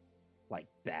 Like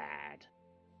bad.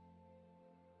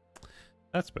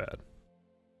 That's bad.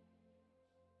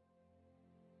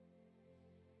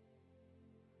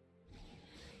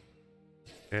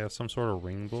 They have some sort of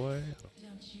ring boy?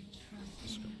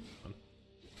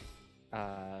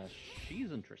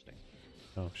 She's interesting.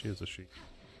 Oh, she is a she.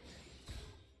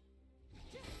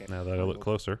 Okay, Now that I look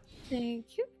closer.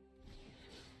 Thank you.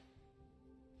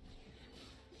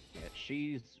 Yeah,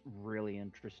 she's really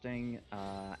interesting,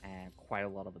 and quite a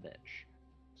lot of a bitch.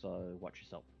 So watch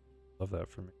yourself. Love that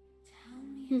for me.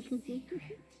 Tell me a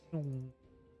secret.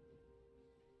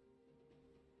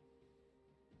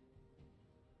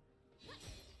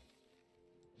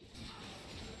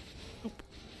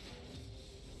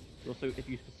 Also, if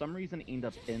you for some reason end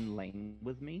up in lane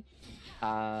with me,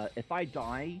 if I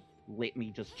die, let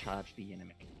me just charge the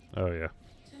enemy. Oh, yeah.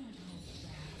 Don't hold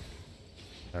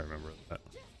back. I remember that.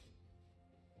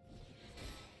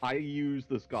 I use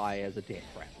this guy as a death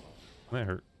trap. That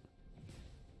hurt.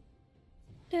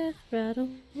 Death Rattle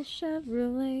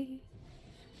Chevrolet.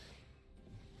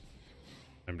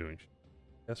 I'm doing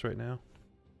yes right now.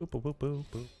 Boop, boop, boop, boop,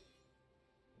 boop.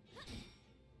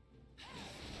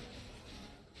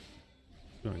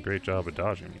 Doing a great job of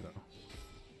dodging me, though.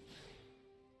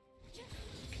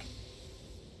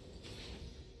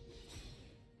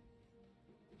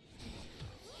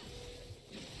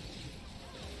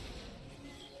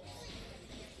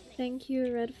 Thank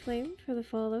you, Red Flame, for the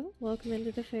follow. Welcome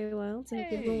into the Feywilds. I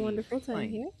hope you have a Hey, wonderful Red time Flame.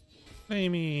 here.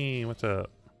 Amy, what's up?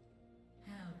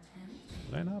 How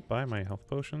tempting. Did I not buy my health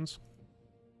potions?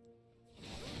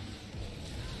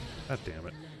 God damn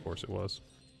it. Of course it was.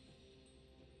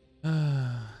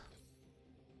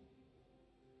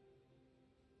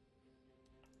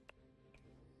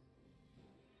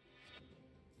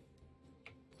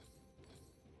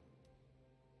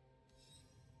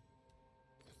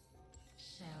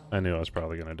 Shall I knew I was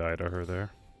probably going to die to her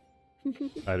there.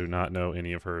 I do not know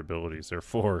any of her abilities,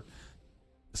 therefore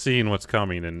seeing what's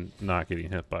coming and not getting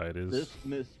hit by it is This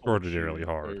Miss extraordinarily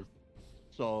Fortune hard. is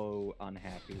so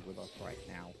unhappy with us right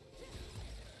now.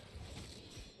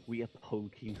 We are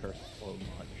poking her so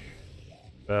much.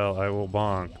 Well, I will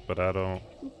bonk, but I don't.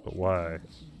 But why?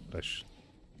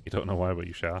 You don't know why, but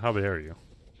you shall. How dare you?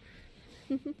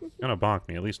 You're gonna bonk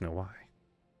me, at least know why.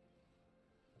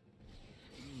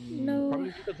 No.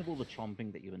 Probably because of all the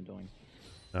chomping that you've been doing.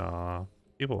 Nah,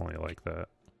 people only like that.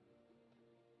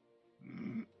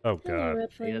 Oh Hello, god, Red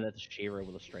Yeah, Flame. that's Shira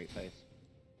with a straight face.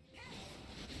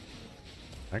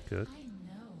 I could. I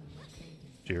know what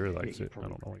they Jira Yeah, likes you it. I probably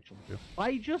don't know what could. you do.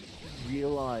 I just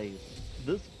realized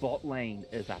this bot lane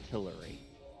is artillery.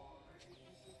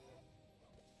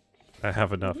 I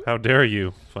have enough. How dare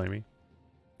you, Flamey?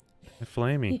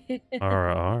 Flamey.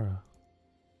 Ara ara.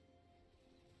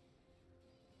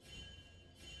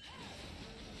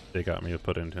 They got me to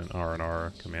put into an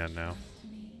R&R command now.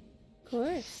 Of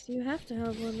course, you have to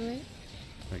have one, right?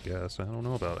 I guess. I don't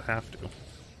know about have to.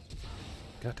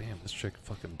 God damn, this chick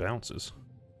fucking bounces.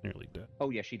 Nearly dead. Oh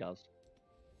yeah, she does.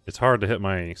 It's hard to hit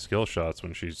my skill shots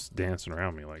when she's dancing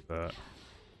around me like that.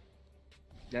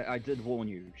 Yeah, I did warn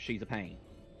you, she's a pain.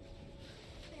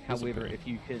 She's a However, pain. if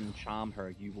you can charm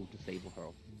her, you will disable her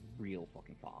real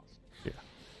fucking fast.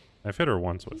 I've hit her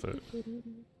once with it.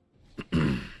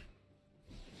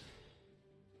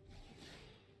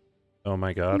 Oh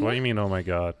my god. What do you mean, oh my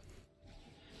god?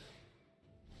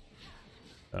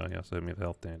 Oh, yes, hit me with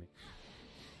health, Danny.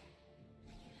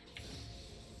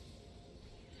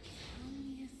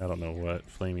 I don't know what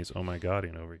Flamey's oh my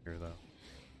godding over here, though.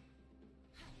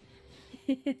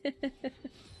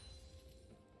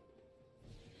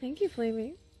 Thank you,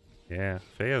 Flamey. Yeah,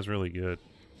 Feya's really good.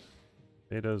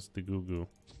 Faye does the goo goo.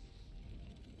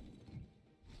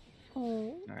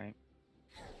 Oh, Alright.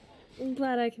 I'm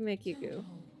glad I can make you go.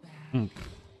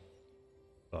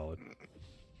 Solid.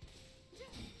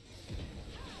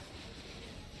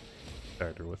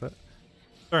 Tired her with it.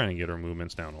 Starting to get her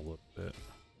movements down a little bit.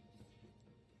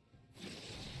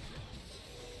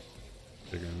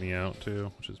 Figuring me out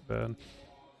too, which is bad. An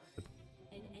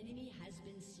enemy has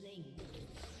been slain.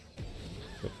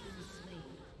 Yep.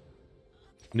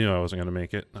 Knew I wasn't gonna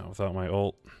make it, not without my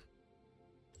ult.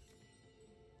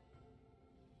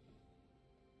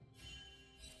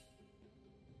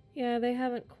 Yeah, they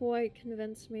haven't quite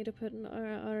convinced me to put an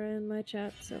RR in my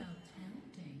chat, so. How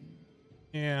tempting.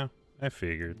 Yeah, I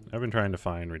figured. I've been trying to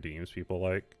find redeems people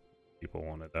like. People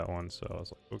wanted that one, so I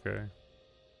was like, okay.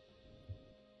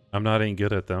 I'm not any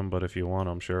good at them, but if you want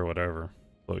them, sure, whatever.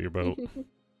 Float your boat.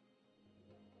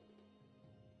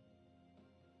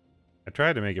 I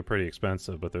tried to make it pretty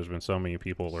expensive, but there's been so many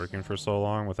people lurking for so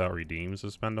long without redeems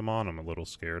to spend them on. I'm a little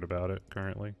scared about it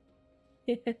currently.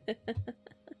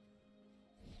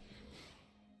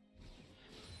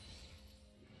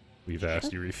 We've asked,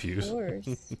 Of you refuse.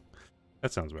 course.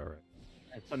 That sounds about right.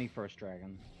 It's only first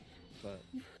dragon, but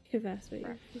You've asked me.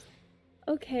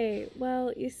 Okay,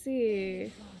 well, you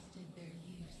see,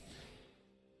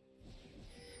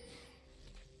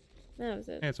 that was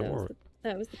it. Hey, it's a Warwick.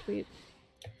 That was the tweet.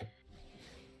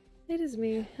 It is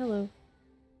me. Hello.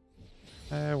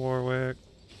 Hey, Warwick.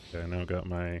 Okay, I now got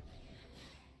my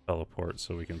teleport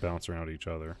so we can bounce around each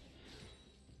other.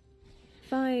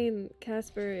 Fine,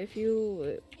 Casper. If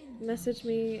you message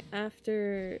me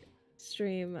after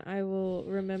stream, I will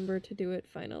remember to do it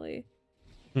finally.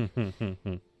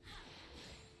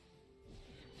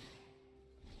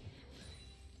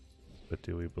 But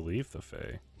do we believe the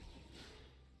Fae?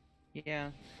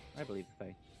 yeah, I believe the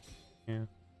Fae. Yeah.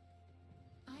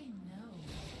 I know.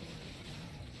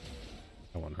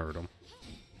 No one heard him.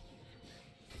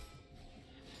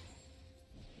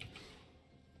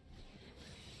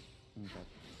 Okay.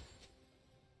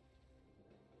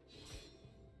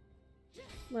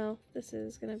 Well, this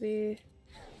is gonna be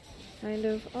kind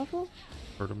of awful.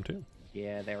 Heard him too.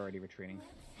 Yeah, they're already retreating.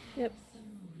 Yep.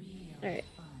 Alright.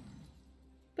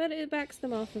 But it backs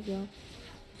them off of y'all.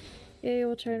 Yeah,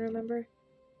 we'll try and remember.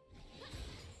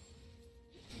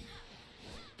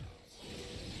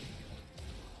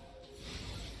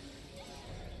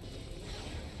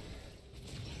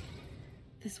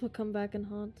 This will come back and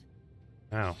haunt.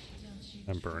 Ow.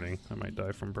 I'm burning. I might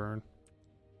die from burn.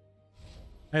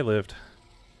 I lived.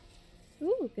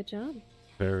 Ooh, good job.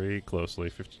 Very closely.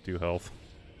 52 health.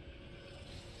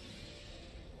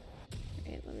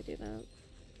 Alright, let me do that.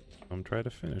 Try to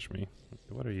finish me.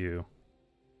 What are you?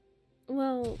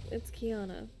 Well, it's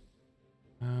Kiana.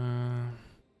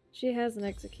 She has an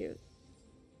execute.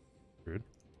 Rude.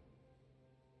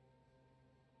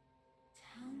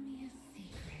 Tell me a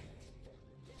secret.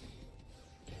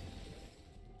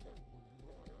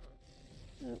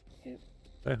 Oh, yep.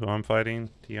 Is that who I'm fighting?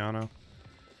 Tiana?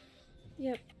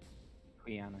 Yep.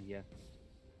 Quiana, yeah.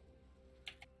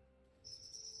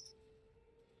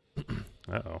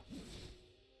 Uh-oh.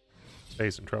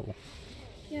 Faye's in trouble.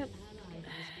 Yep.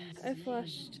 I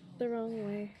flushed the wrong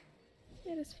way.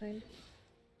 It is fine.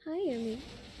 Hi, Yumi.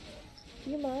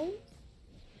 Do you mind?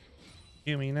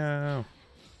 Yumi, no.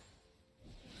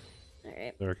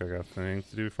 Alright. Lurk, I got things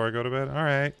to do before I go to bed.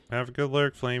 Alright. Have a good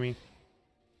lurk, Flamey.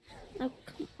 Oh,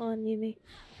 come on, Yumi.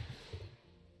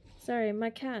 Sorry, my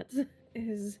cat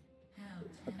is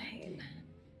a pain.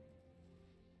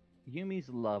 Yumi's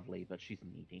lovely, but she's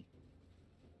needy.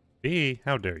 B,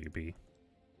 how dare you, B?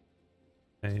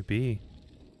 Hey, B.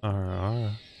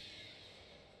 Ara.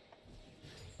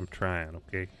 I'm trying,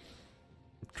 okay?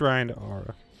 I'm trying to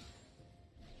Ara.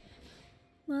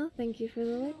 Well, thank you for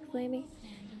the lick, Flamey.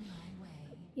 Stand in my way.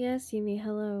 Yes, Yumi,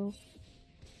 hello.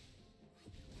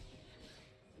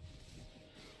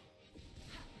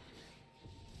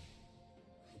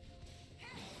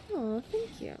 Aw,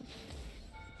 thank you.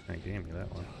 I gave me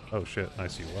that one. Oh shit, I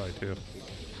see why too.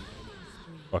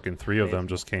 Fucking 3 of them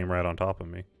just came right on top of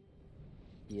me.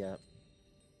 Yep.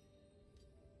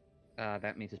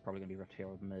 That means it's probably gonna be Rift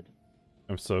Hero mid.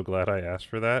 I'm so glad I asked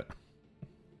for that.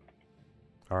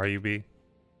 Are you, B?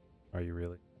 Are you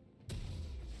really?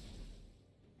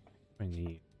 I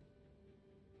need.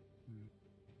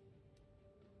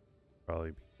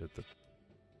 Probably be at the.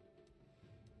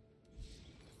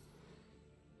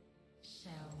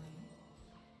 Shall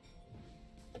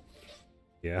we?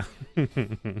 Yeah.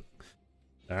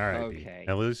 Alright, Okay.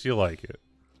 B. At least you like it.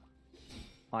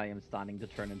 I am starting to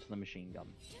turn into the machine gun.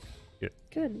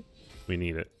 Good. We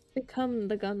need it. Become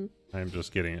the gun. I'm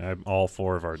just kidding. I'm all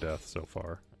 4 of our deaths so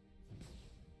far.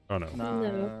 Oh no.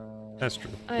 No. That's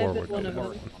true. I have Warwick one did of that them.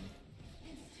 one.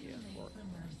 Yeah, Warwick.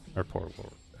 Our poor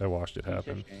Warwick. I watched it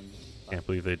happen. Shame. Can't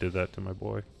believe they did that to my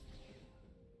boy.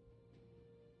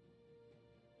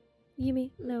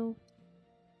 Yumi, no.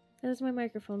 That is my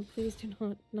microphone. Please do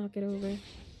not knock it over.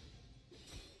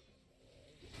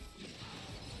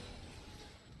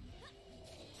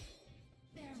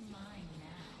 They're mine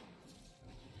now.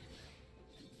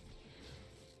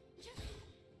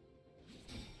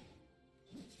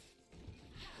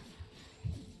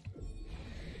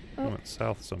 I Oh. went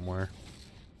south somewhere.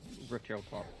 Rift Hero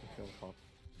top. Rift Hero top.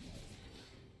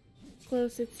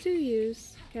 Close. It's 2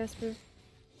 U's, Casper.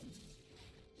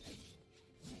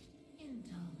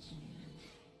 Indulge me.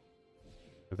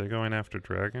 Are they going after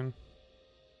Dragon?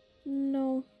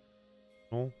 No.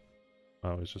 Oh.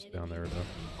 Oh, it's just down there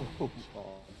though. Oh, God.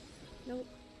 Nope.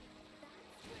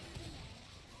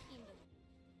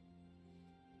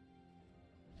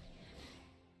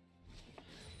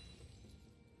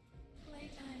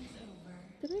 Playtime's over.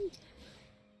 Did I?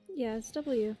 Yeah, it's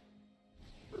W.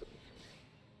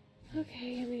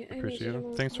 Okay, I need you Appreciate to it.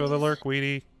 move, Thanks for the please. lurk,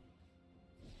 Weedy.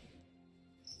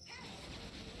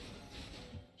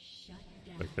 Shut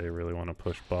down. Like they really want to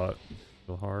push bot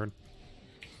real hard.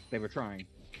 They were trying.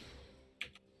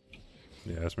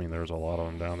 Yeah, I mean there's a lot of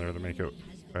them down there to make it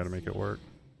try to make it work.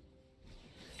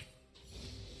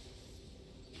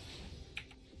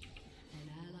 An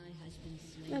ally has been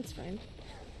slain. That's fine.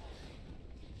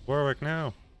 Warwick,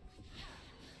 no.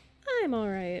 I'm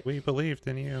alright. We believed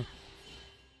in you.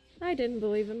 I didn't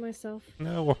believe in myself.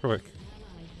 No, Warwick. Ally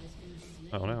has been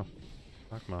slain. Oh no.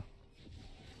 Akma.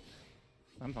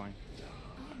 I'm fine.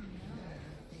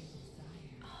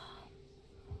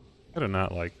 I do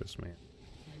not like this man.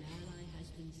 An ally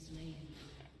has been slain.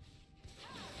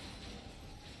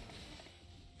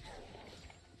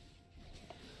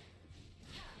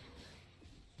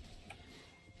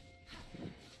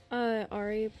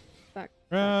 Ari, back.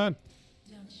 Run!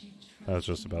 I was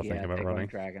just about Yeah, thinking about they're going running.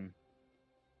 dragon.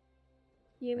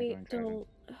 Yumi, going dragon. don't.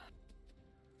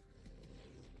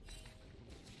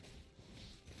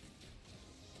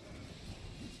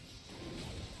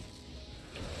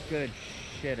 Good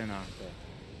shit, Anaka.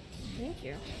 Thank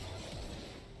you.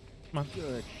 Come on.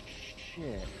 Good shit.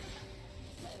 You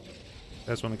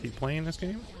guys want to keep playing this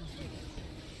game?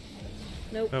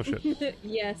 Nope. Oh, shit.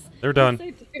 Yes. They're done. Yes,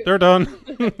 I do. They're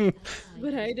done.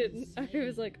 But I didn't. I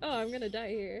was like, oh, I'm gonna die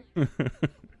here.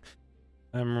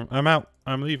 I'm out.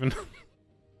 I'm leaving.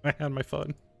 I had my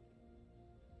fun.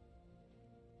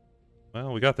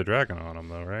 Well, we got the dragon on him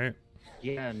though, right?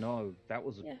 Yeah, no, that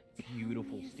was a Yeah.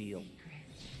 beautiful steal.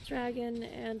 Dragon,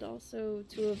 and also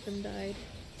 2 of them died.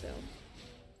 So.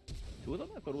 2 of them?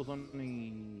 I thought it was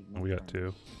only. We got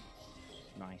 2.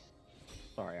 Nice.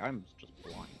 Sorry, I'm just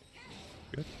blind.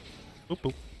 Good. Boop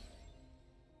boop.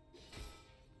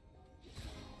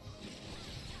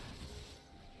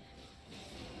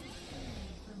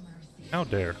 How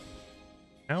dare?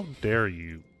 How dare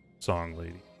you, song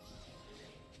lady?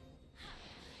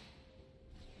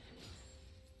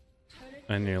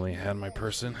 I nearly had my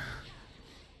person.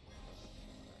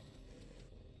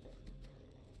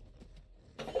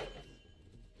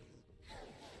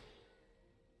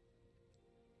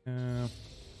 Yeah,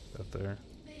 up there.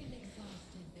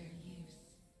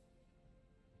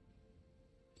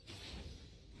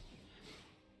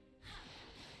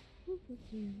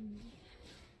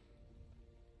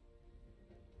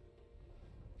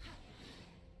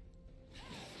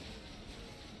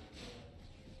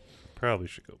 Probably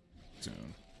should go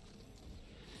soon.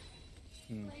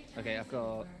 Okay, I've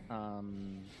got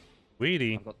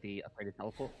Weedy. I've got the upgraded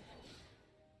teleport.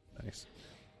 Nice.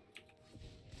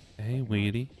 Hey,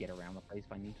 Weedy. Get around the place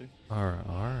if I need to.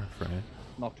 R friend.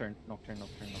 Nocturne.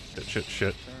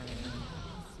 Shit.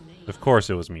 Of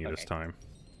course it was me this Okay. time.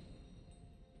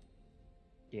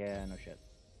 Yeah, no shit.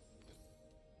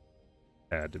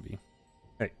 Had to be.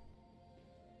 Hey.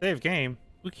 Save game.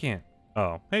 We can't.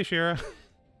 Oh, hey, Shira.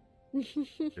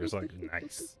 Shira's like,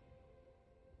 nice.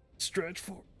 Stretch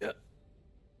for it.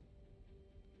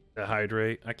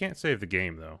 Dehydrate. I can't save the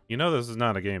game, though. You know this is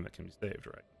not a game that can be saved,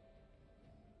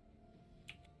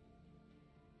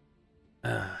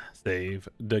 right? Save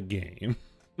the game.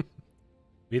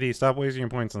 BD, stop wasting your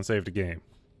points on save the game.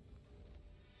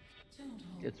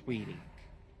 It's Weedy.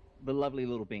 The lovely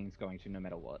little being's going to no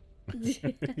matter what.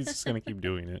 He's just gonna keep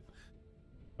doing it.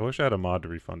 I wish I had a mod to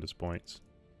refund his points.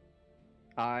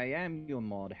 I am your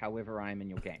mod, however I am in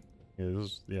your game.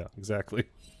 Yeah, exactly.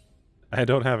 I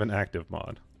don't have an active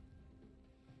mod.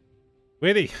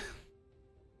 Witty!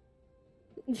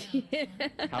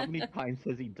 How many times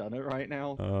has he done it right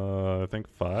now? I think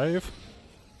 5?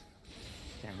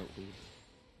 Damn it, Weed.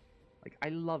 Like, I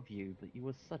love you, but you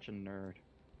were such a nerd.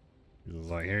 He was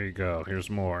like, here you go, here's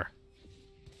more.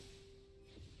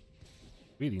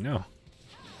 Weedy, no.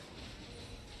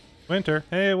 Winter,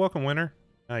 hey, welcome, Winter.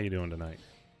 How you doing tonight?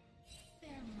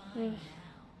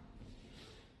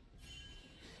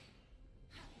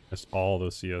 That's all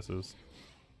those CSs.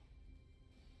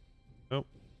 Oh,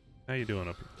 how you doing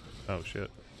up here? Oh, shit.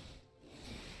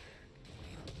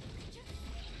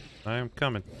 I am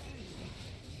coming.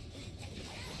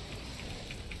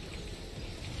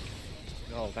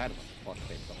 Oh, that was a fuck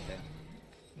face up there.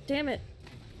 Damn it.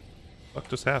 What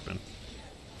just happened?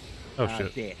 Oh,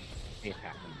 shit. Death. Death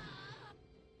happened.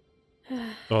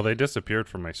 Oh, they disappeared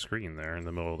from my screen there in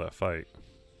the middle of that fight.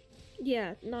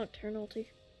 Yeah, nocturnality.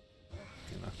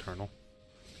 Nocturnal.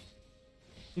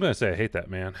 I'm gonna say I hate that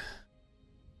man.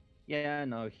 Yeah,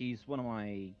 no, he's one of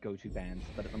my go-to bands,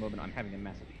 but at the moment I'm having a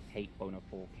massive hate boner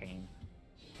for Kane.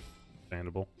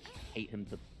 Understandable. Hate him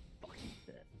to fucking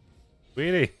death.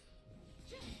 Sweetie!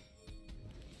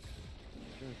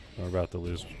 We're about to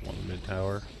lose one mid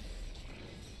tower.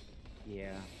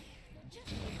 Yeah.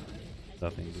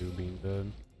 Nothing new being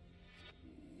done.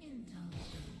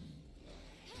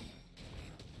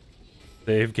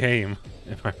 Save game.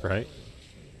 Am I right?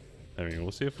 I mean,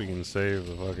 we'll see if we can save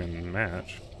the fucking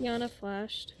match. Yana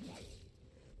flashed.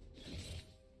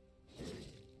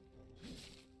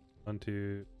 1,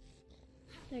 2,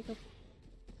 There you go.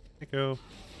 go.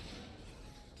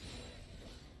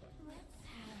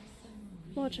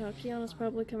 Watch out, Kiana's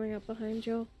probably coming up behind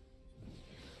Joe.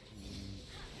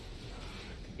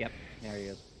 Yep, there he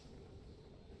is.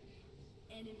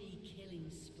 Enemy killing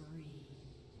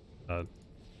spree.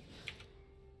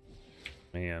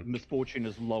 Man. Misfortune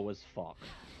is low as fuck.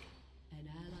 An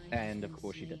ally And has of been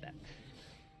course she did that.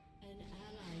 slain. An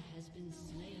ally has been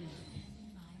slain.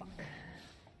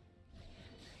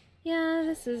 Yeah,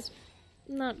 this is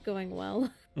not going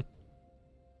well. The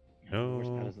worst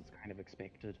part No. is it's kind of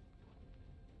expected.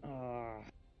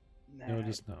 No, it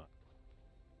is not.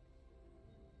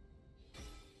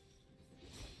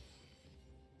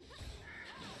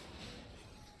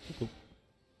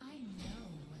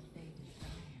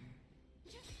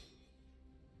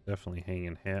 Definitely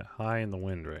hanging high in the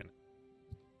wind right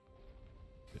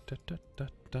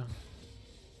now.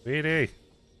 BD!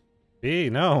 B,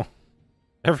 no!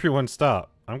 Everyone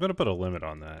stop. I'm gonna put a limit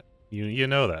on that. You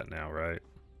know that now, right?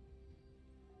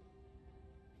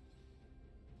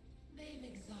 They've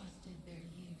exhausted their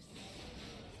use.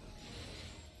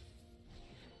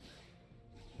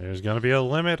 There's gonna be a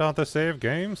limit on the save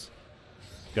games.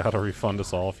 Gotta refund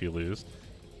us all if you lose.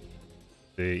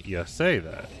 You say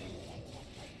that.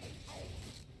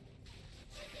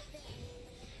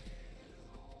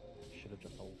 Should have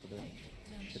just altered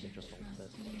it. Should have just altered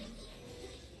it.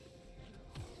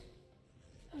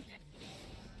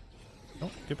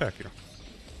 Oh, get back here.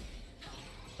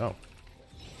 Oh.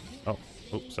 Oh.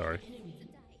 Oops, sorry.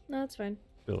 No, it's fine.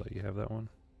 Billy, you have that one?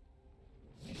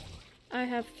 I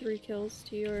have 3 kills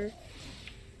to your...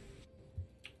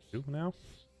 2 now,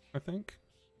 I think.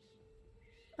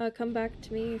 come back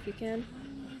to me if you can.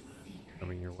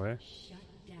 Coming your way. Shut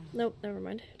down. Nope, never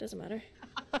mind. Doesn't matter.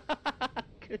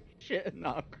 Good shit,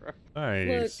 Nocra.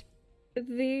 Nice.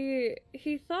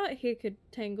 He thought he could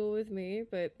tangle with me,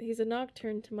 but he's a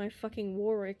Nocturne to my fucking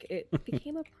Warwick. It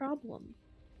became a problem.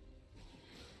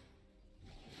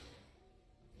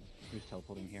 Who's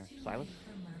teleporting here? Silas?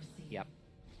 Yep.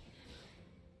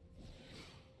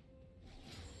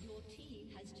 Your team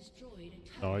has destroyed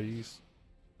a turret. Nice.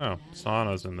 Oh,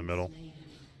 Sana's in the middle. Slain.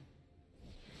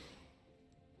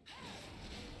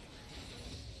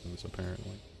 This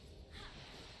apparently.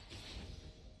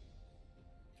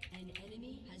 An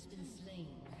enemy has been slain.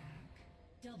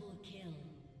 Double kill.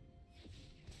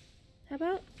 How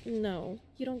about? No,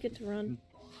 you don't get to run.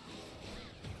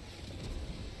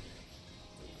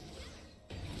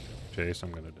 Chase,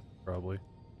 I'm gonna do probably.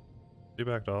 He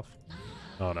backed off.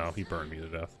 Oh no, he burned me to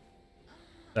death.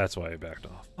 That's why he backed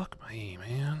off. Fuck me,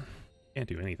 man. Can't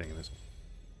do anything in this.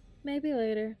 Maybe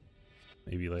later.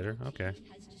 Maybe later. Okay. Team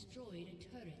has destroyed a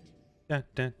turret. Dun,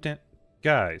 dun, dun.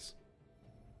 Guys,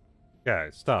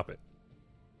 stop it.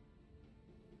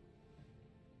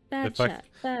 Bad If I- chat.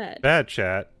 Bad. Bad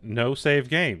chat. No save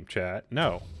game, chat.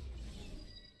 No.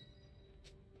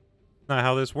 Not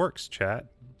how this works, chat.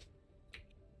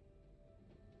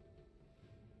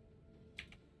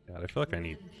 God, I feel like I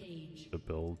need Rampage. to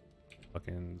build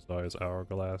fucking Zaya's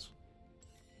Hourglass.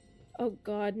 Oh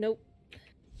god, nope.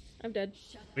 I'm dead.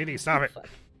 Weedy, stop it. Fuck.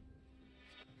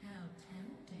 How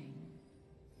tempting.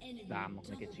 Enemy Nah, I'm not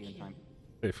gonna get double to you in kill. time.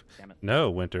 If- Damn it. No,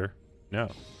 Winter.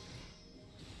 No.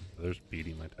 There's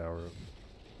beating my tower up.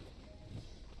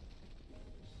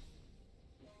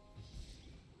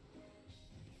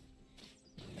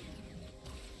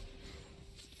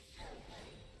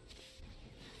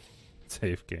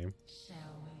 Safe game. Shall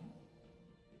we?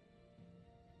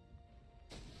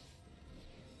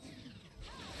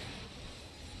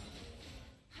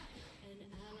 An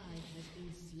ally has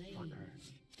been slain.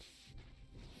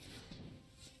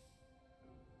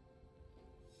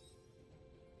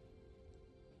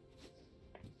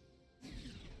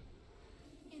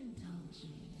 Indulge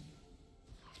me.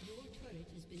 Your turret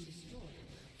has been destroyed.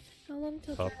 How long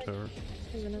till Top tower.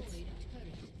 2 minutes. Destroyed a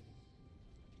turret.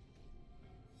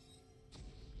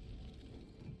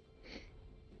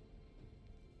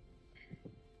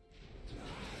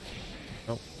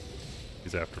 Oh.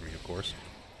 He's after me, of course.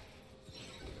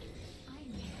 I know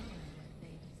what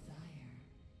they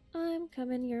desire. I'm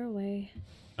coming your way.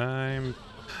 I'm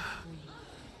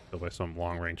killed by some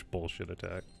long range bullshit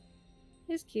attack.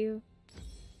 He's cute.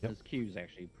 Yep. His Q's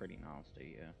actually pretty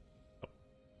nasty, yeah.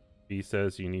 B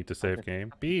says you need to save Okay.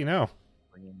 game. B, no.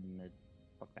 Bring in mid.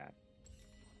 Fuck that.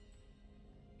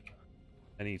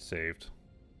 I need saved.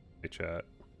 Hey, chat.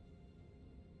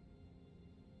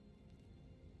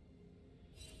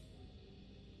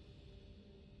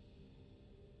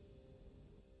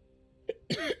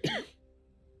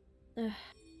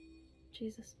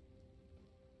 Jesus.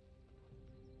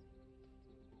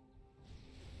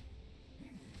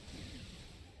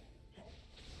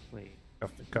 Wait,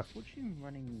 Cuff, is cuff. Misfortune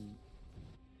running?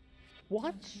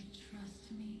 What?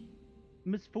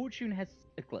 Misfortune has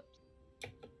Eclipse.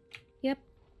 Yep.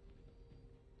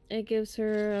 It gives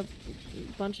her a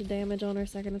bunch of damage on her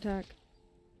second attack.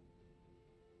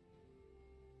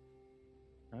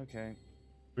 Okay.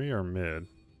 We are mid.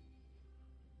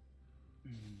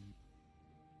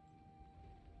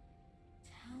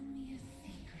 Tell me a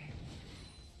secret.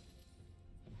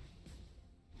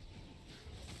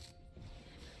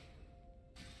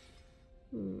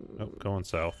 Oh, going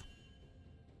south.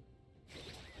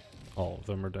 All of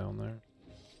them are down there.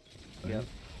 Yep.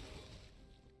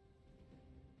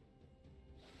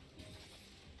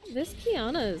 This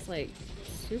Kiana is like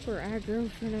super aggro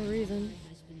for no reason.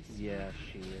 Has been slain. Yeah,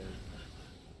 she is.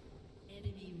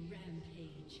 Enemy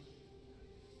rampage.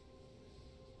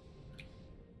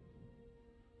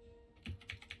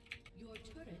 Your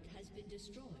turret has been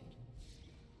destroyed.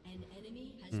 An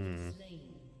enemy has been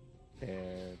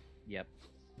slain. Yep.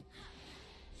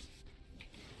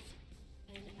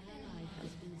 An ally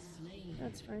has been slain.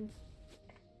 That's fine.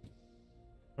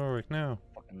 Warwick now.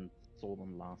 Fucking saw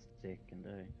them last second,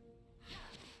 eh?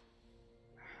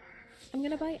 I'm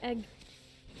gonna buy egg.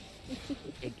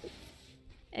 Egg.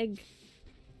 Egg.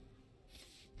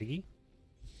 Piggy?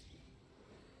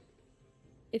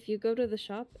 If you go to the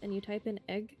shop and you type in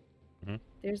egg, Mhm.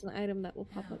 there's an item that will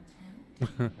pop up.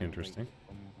 Interesting.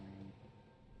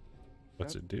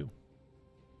 What's it do?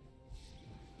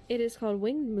 It is called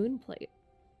Winged Moonplate.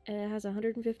 And it has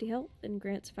 150 health and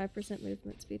grants 5%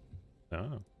 movement speed.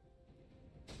 Oh.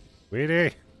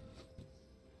 Weedy!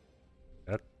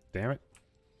 God damn it.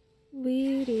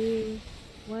 Weedy,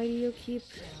 why do you keep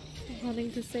wanting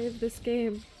to save this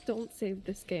game? Don't save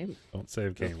this game. Don't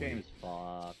save This game. game's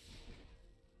fucked.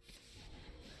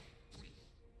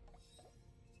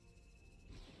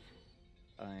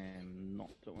 I am not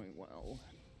doing well.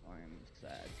 I'm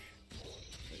sad.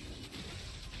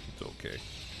 It's okay.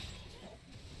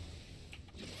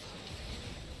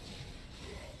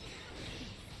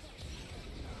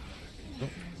 Oh.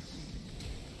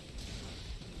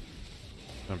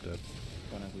 I'm dead.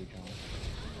 Gonna be John.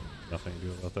 Nothing to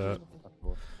do about that. Of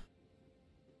course.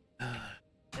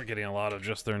 We're getting a lot of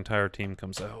just their entire team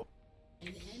comes out. An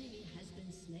enemy has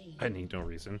been slain. I need no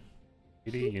reason.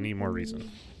 Edie, you need more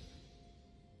reason.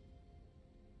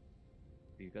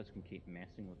 You guys can keep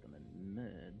messing with them in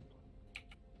mid.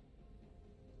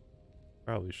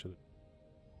 Probably should.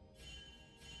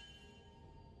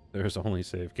 There's only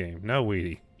save game. No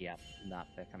Weedy. Yep, nah,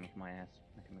 they're coming for my ass.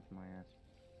 They're coming for my ass.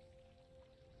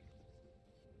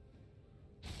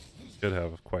 Should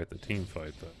have quite the team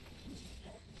fight though.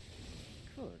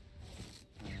 Could.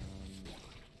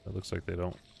 It looks like they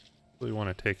don't really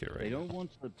want to take it right They now. don't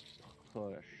want to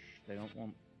push. They don't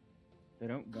want. They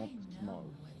don't want smoke,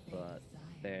 but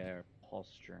they're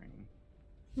posturing.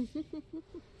 Just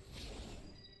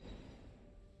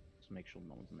make sure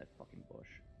no one's in that fucking bush.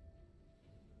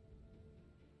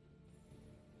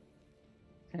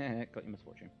 Got your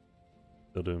misfortune.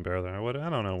 Still doing better than I would. I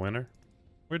don't know, Winter.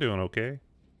 We're doing okay.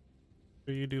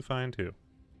 Sure, you do fine too.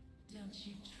 Don't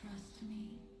you trust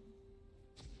me?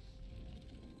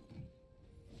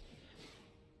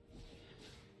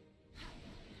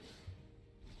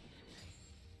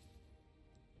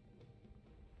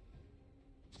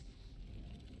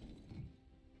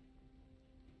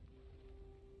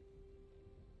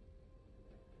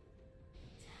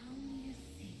 Tell me a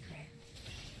secret.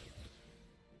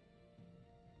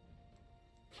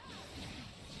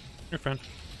 Your friend.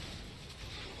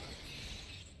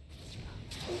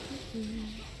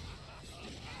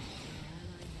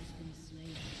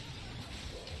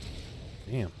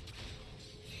 Damn.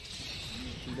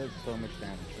 She does so much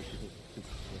damage, but she's a super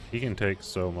He can take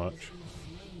so much.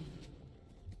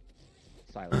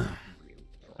 silent. Really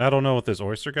I don't know what this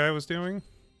oyster guy was doing,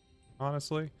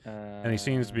 honestly. strong. And he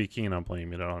seems to be keen on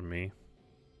blaming it on me.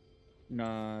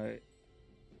 No.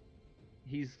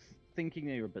 He's thinking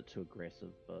they're a bit too aggressive,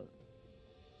 but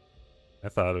I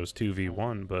thought it was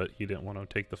 2v1, but he didn't want to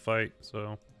take the fight,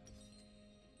 so...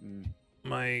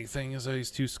 My thing is that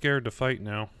he's too scared to fight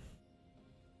now.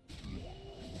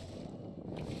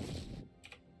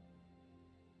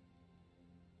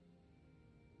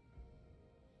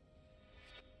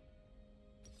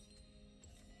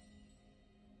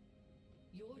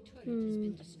 Your turret has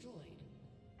been destroyed.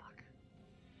 fuck.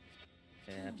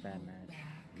 Yeah, bad match.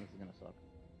 This is gonna suck.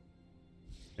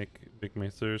 Big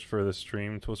Masters for the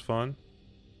stream. It was fun.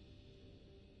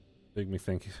 Big me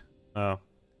think. Oh,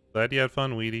 glad you had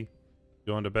fun, Weedy.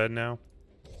 Going to bed now?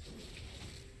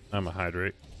 I'm a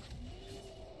hydrate.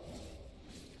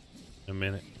 A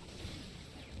minute.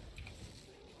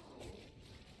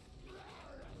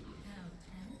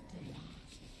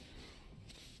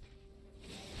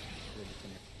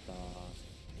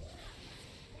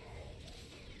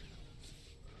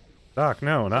 Doc,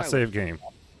 no, not save game.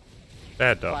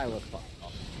 Bad Doc.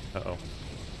 Uh-oh.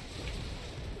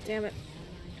 Damn it.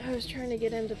 I was trying to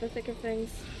get into the thick of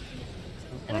things.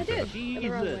 And I did, in the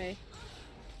wrong Jesus. way.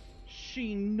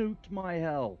 She nuked my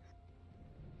health.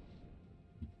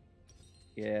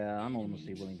 Yeah, I'm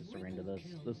honestly willing to surrender this.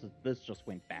 This just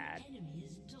went bad. Enemy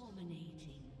is dominating.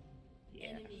 Yeah.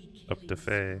 Enemy Up to killing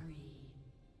Faye.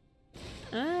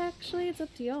 spree. Actually, it's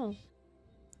up to y'all.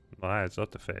 Lie, it's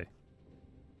up to Faye.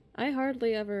 I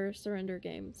hardly ever surrender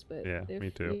games, but Yeah, if me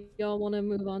too. y'all want to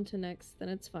move on to next, then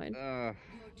it's fine.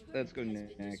 Let's go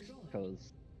next,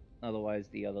 because otherwise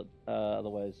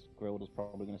otherwise Grilled is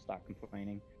probably gonna start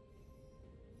complaining.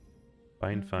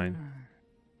 Fine, fine.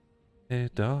 Hey,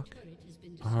 Doc. Turret has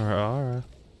been Ara.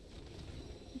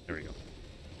 There we go.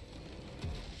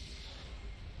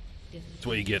 That's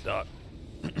what you get, Doc.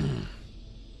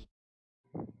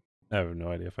 I have no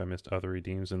idea if I missed other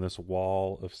redeems in this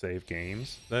wall of save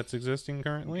games that's existing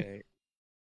currently. Okay.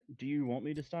 Do you want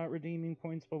me to start redeeming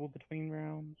points bubble between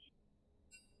rounds?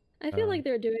 I feel like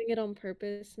they're doing it on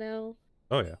purpose now.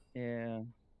 Oh, yeah. Yeah.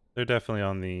 They're definitely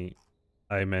on the...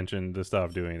 I mentioned to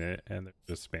stop doing it, and they're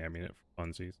just spamming it for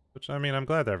funsies. Which, I mean, I'm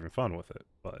glad they're having fun with it,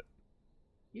 but...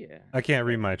 Yeah. I can't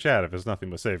read my chat if it's nothing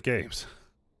but save games.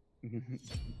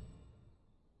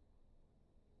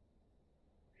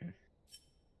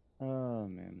 Oh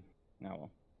man. Now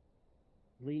well.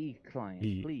 Lee client,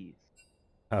 Ye- please.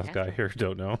 House guy here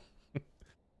don't know.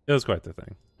 It was quite the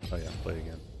thing. Oh yeah, play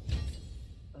again.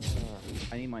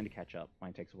 I need mine to catch up.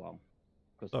 Mine takes a while.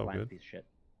 Because Oh, the good. piece of shit.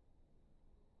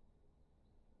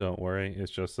 Don't worry,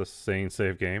 it's just a sane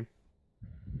save game.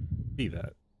 Be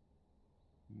that.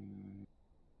 Mm.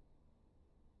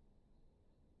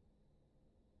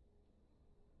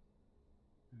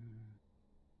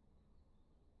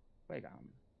 Playground.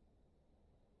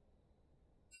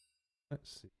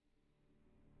 Let's see.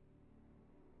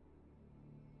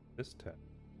 This tab.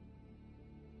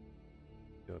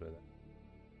 Go to that.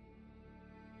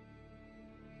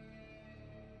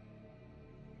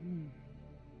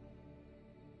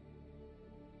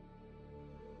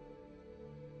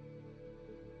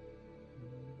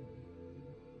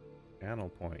 Channel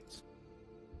points.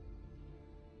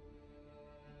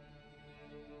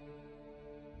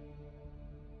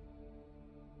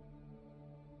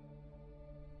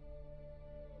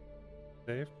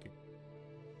 Save.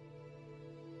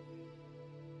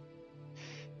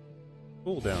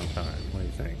 Cool down time. What do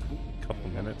you think? Couple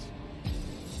minutes.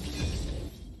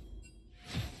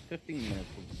 15 minutes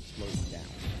will slow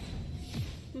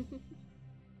you down.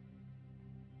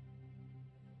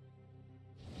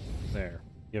 There.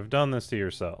 You've done this to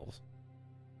yourselves.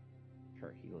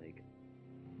 Turkey leg.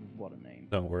 What a name.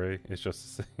 Don't worry, it's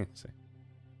just the same.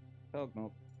 Dog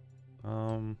milk.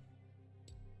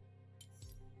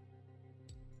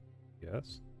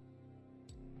 Yes.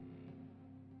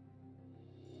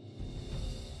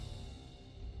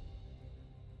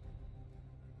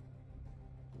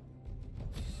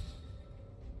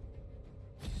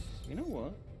 You know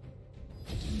what?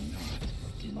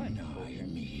 Deny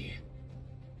me.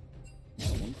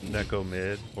 Neko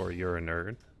mid, or you're a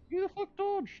nerd. You the fuck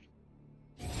dodged?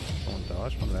 Someone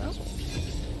dodged? What an asshole.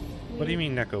 What do you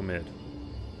mean Neko mid?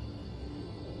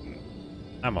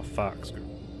 I'm a fox girl.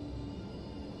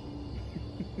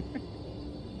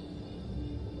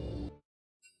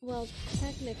 Well,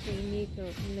 technically,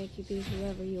 Nico can make you be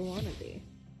whoever you want to be.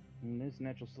 And there's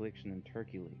natural selection in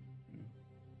Turkey League.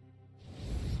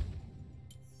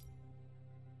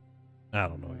 I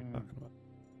don't know what you're talking about.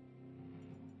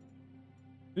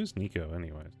 Who's Nico,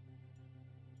 anyways?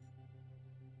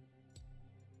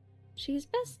 She's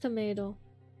best tomato.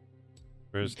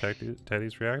 Where's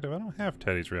Teddy's reactive? I don't have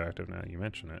Teddy's reactive now. You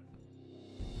mention it.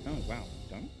 Oh wow,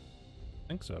 don't? I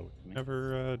think so. We've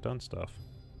never done stuff.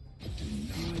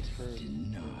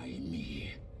 Deny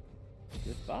me.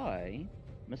 Goodbye,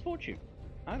 misfortune.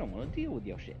 I don't want to deal with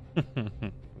your shit.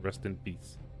 Rest in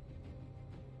peace.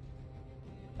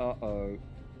 Uh-oh.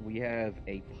 We have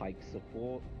a Pike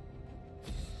support.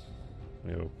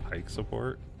 We have Pike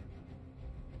support.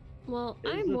 Well,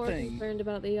 Here's I'm the more thing. concerned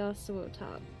about the Yasuo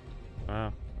top.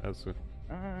 Wow, that's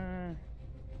an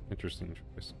interesting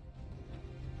choice.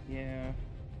 Yeah.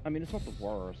 I mean, it's not the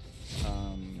worst.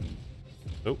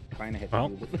 Oh, Kind of had well.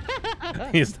 to deal with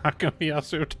it. He's not going to be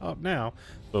Yasuo top now,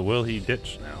 but will he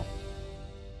ditch now?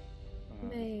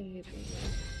 Maybe.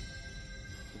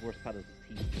 The worst part is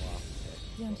he's lost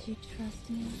it. Don't you trust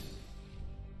me?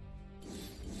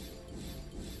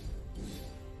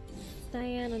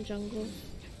 Diana jungle.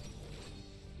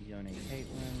 Yone Caitlyn.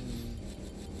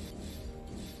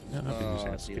 Yeah, I think he's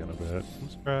going to skin a bit.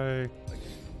 Let's try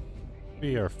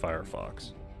be our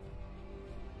Firefox.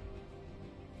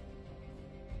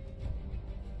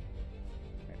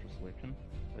 Natural selection.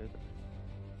 What is it?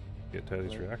 Get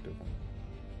Teddy's reactive one.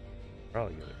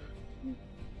 Probably get it.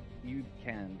 You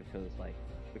can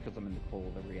because I'm in the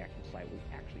call, the reactive site will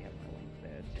actually have my link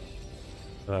there.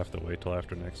 I'll have to wait till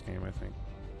after next game, I think.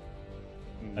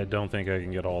 Mm. I don't think I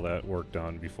can get all that work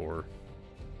done before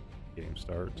game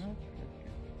starts.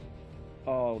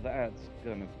 Oh, that's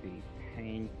gonna be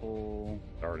painful.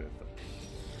 Started though.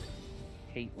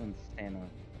 Caitlyn Santa.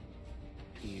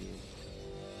 Here.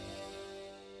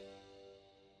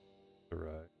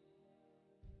 Right.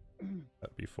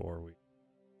 That before we.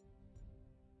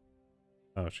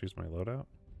 Oh, she's my loadout.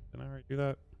 Didn't I already do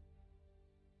that?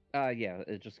 Yeah,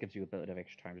 it just gives you a bit of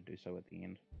extra time to do so at the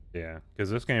end. Yeah, because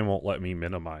this game won't let me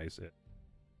minimize it,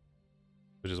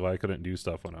 which is why I couldn't do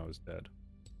stuff when I was dead.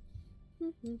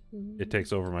 It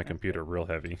takes over my computer real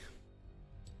heavy.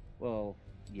 Well,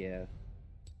 yeah.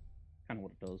 Kind of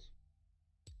what it does.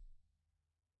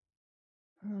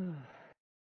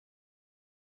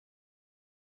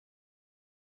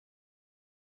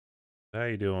 How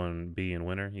you doing, B and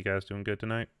Winter? You guys doing good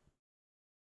tonight?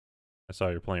 I saw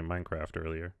you were playing Minecraft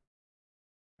earlier.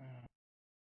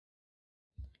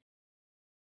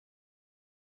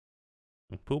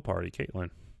 Pool party, Caitlin.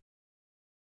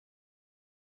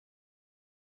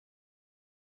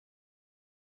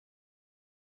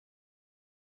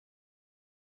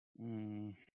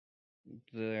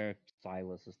 Their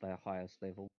Silas is their highest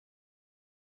level.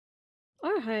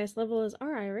 Our highest level is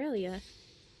our Irelia.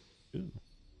 Ooh.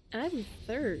 I'm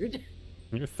third.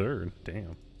 You're third.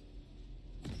 Damn.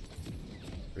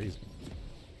 Crazy.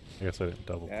 I guess I didn't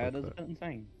double click That is that.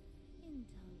 insane.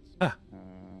 Ah.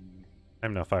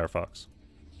 I'm now Firefox.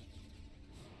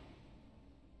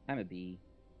 I'm a B.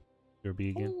 You're a B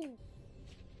again? Oh,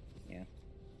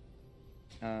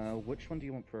 Yeah. Which one do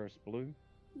you want first? Blue?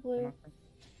 blue.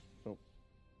 Cool.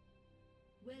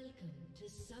 Welcome to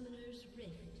Summoner's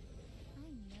Rift. I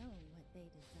know what they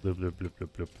desire. Blue, blue, blue, blue,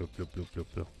 blue, blue, blue, blue, blue,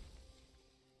 blue.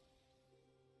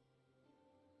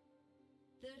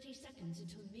 30 seconds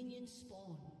until minions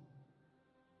spawn.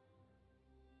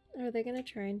 Are they gonna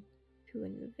try to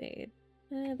invade?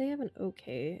 They have an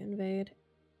okay invade.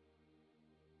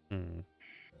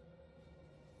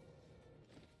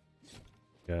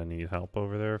 Gotta need help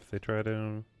over there if they try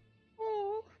to.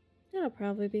 Oh, That'll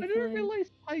probably be I didn't fine.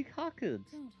 realize Pike Huckard.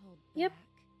 Don't hold Yep. back.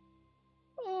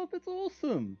 Oh, that's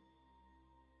awesome.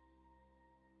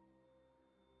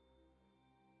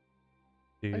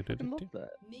 I fucking love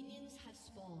that. Minions have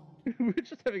spawned. We're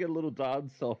just having a little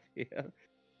dance off here.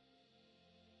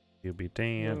 You'll be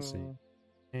dancing,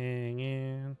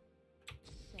 hanging.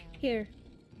 Shall Here.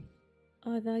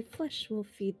 Thy flesh will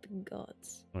feed the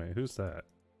gods. Wait, who's that?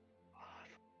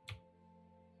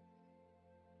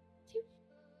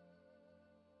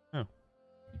 Oh,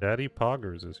 Daddy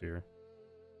Poggers is here.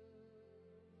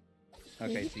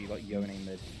 Okay, so you got Yone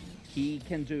mid. He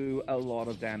can do a lot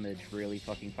of damage really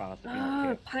fucking fast if you don't Ah,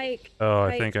 care. Pike. Oh, I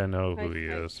Pike, think I know who Pike, he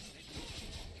Pike. is.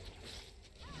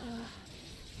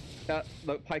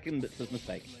 Look, Pike admits his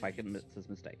mistake. Pike admits his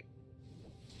mistake.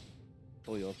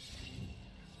 All yours.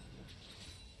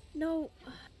 No.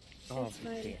 Oh, It's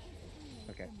fine. shit.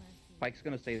 Okay. Pike's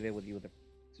gonna stay there with you to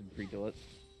redo it.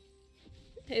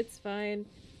 It's fine.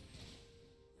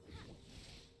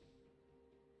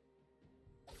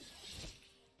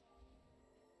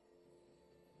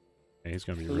 Yeah, he's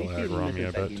gonna be At real least he aggro on me, I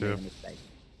admitted that bet he made too. a mistake.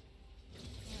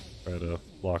 Try to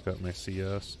lock up my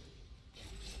CS.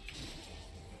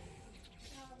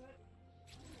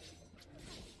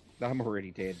 I'm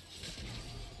already dead.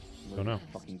 Oh no.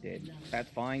 Fucking dead. That's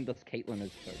fine. That's Caitlyn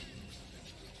is too.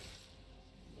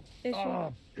 If you-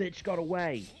 Oh, bitch got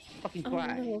away. Fucking Oh,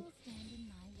 quack. no. stand in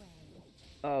my way?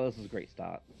 Oh, this is a great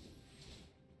start.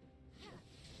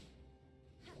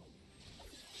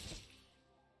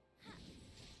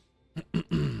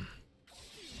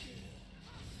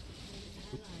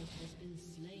 Ally has been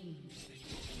slain.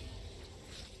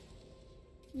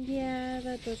 Yeah,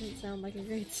 that doesn't sound like a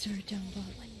great start down bot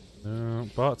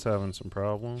lane. Bot's having some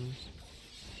problems.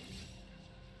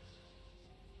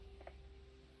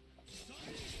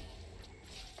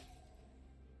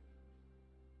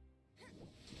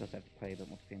 Just have to play a bit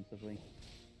more defensively.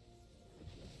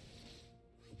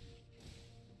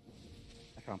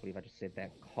 I can't believe I just said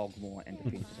that. Cogmore and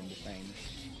defensive in the same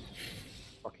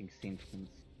fucking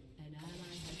sentence. An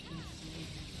ally has been slain.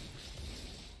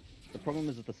 The problem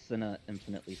is that the Sinner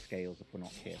infinitely scales if we're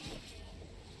not careful.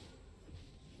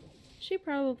 She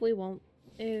probably won't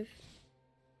if.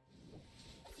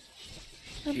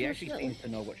 She actually Unfortunately. seems to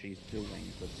know what she's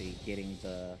doing with the getting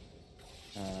the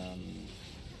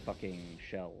fucking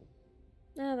shell.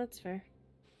 No, that's fair.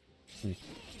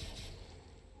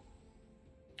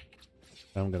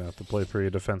 I'm gonna have to play pretty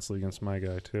defensively against my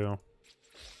guy too.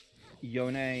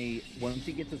 Yone, once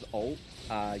he gets his ult,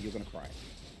 you're gonna cry.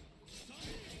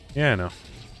 Yeah, I know.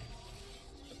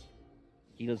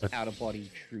 He does out of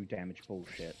body true damage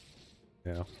bullshit.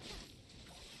 Yeah.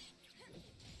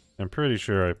 I'm pretty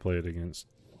sure I played against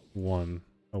one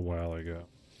a while ago.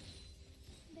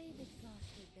 They've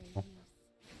exhausted their Oh.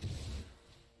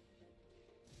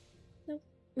 use.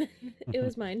 Nope. It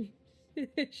was mine.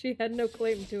 She had no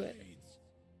claim to it.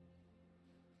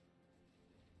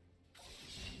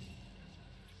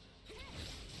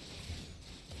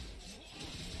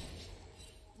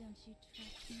 Don't you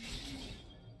trust me?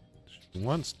 She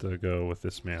wants to go with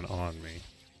this man on me.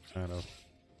 Kind of.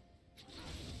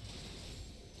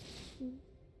 An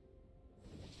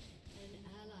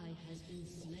ally has been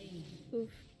slain. Oof.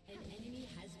 An enemy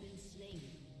has been slain.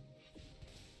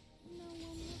 No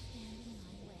one will stand in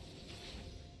my way.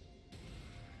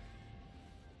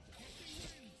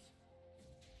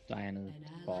 Diana's An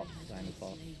ally bot, has Diana's been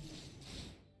bot. slain.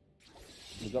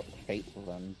 We got fate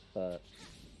runs, but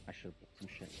I should have put some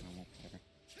shit in my whatever.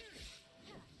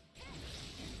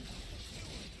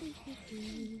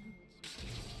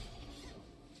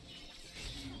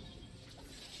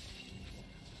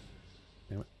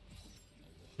 Damn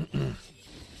it.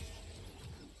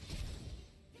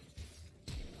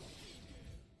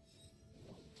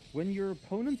 When your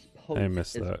opponent's post I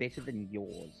missed is that. better than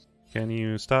yours, Can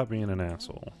you stop being an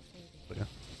asshole? Yeah.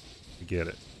 I get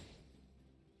it.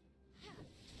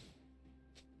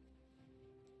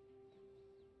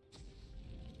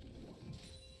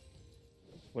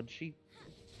 what'd she?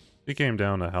 He came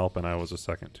down to help and I was a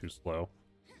second too slow.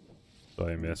 So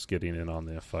I missed getting in on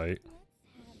the fight.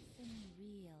 Let's have some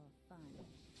real fun.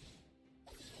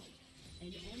 An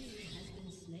enemy has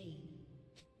been slain.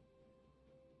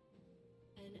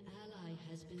 An ally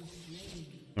has been slain.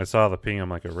 I saw the ping, I'm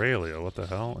like, Aurelia, what the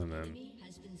hell? And then Enemy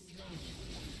has been slain.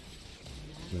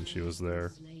 Then she was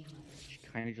there. Slain. She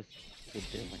kind of just stood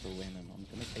there like a random. I'm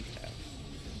gonna take that.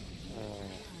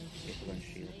 Get when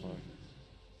she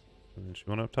and then she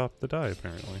went up top to die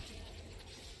apparently.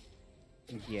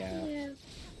 Yeah, Yeah.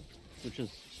 which is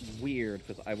weird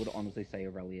because I would honestly say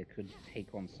Aurelia could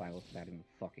take on Silas without even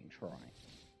fucking trying.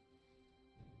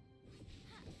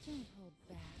 Don't hold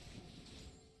back.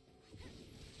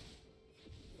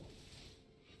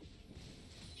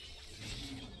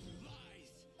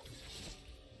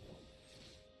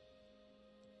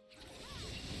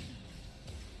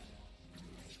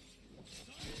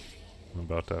 I'm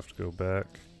about to have to go back.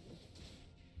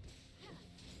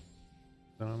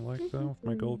 Sound like that with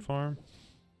my gold farm?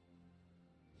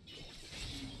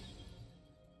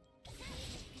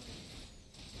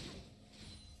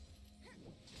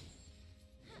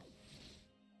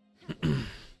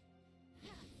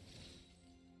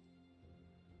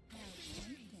 How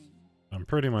tempting. I'm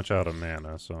pretty much out of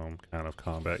mana, so I'm kind of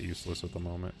combat useless at the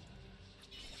moment.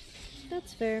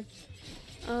 That's fair.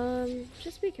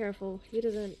 Just be careful. He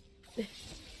doesn't.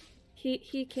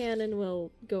 He can and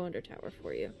will go under tower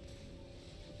for you.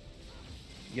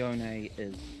 Yone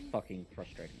is fucking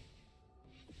frustrating.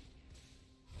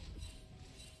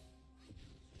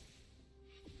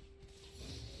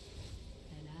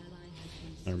 An ally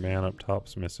has been Our man up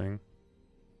top's missing.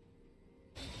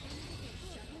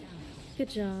 Good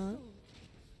job.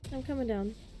 I'm coming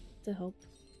down to help.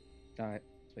 Alright,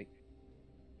 sweet.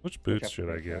 Which boots should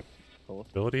I get? Cool.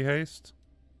 Ability haste?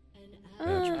 An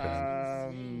Match ally pen.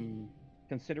 has been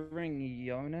Considering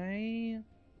Yone,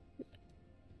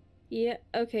 Yeah,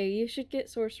 okay, you should get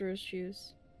Sorcerer's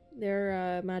Shoes.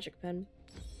 They're magic pen.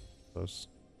 Close.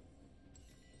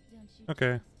 Don't you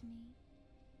Okay. trust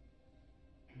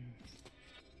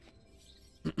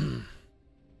me?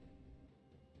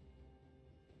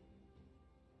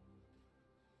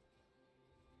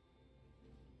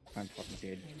 I'm fucking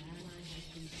dead. An ally has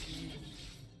been slain.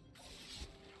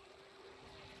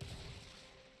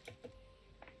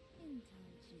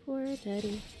 Intelligent. Poor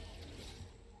Teddy.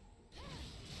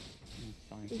 I'm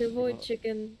fine. The Void Well,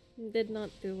 Chicken did not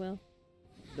do well.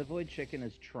 The Void Chicken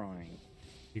is trying.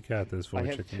 You got this, I Void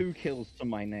have Chicken. 2 kills to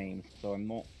my name, so I'm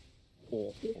not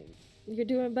awful. You're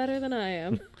doing better than I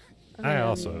am. I am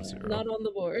also have 0. Not on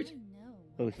the board. Oh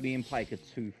no. Both me and Pike are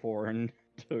 2, 4, and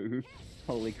 2.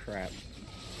 Holy crap.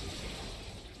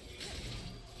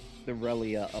 The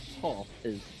Relia Apoth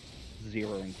is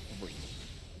 0 and 3.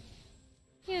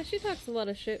 Yeah, she talks a lot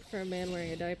of shit for a man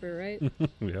wearing a diaper, right?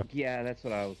 Yeah. Yeah, that's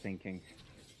what I was thinking.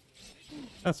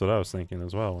 That's what I was thinking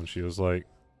as well when she was like,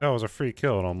 that was a free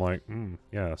kill. And I'm like,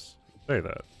 yes, say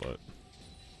that, but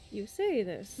You say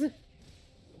this.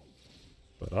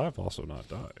 I've also not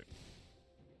died.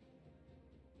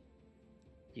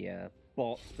 Yeah,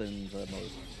 bot's been the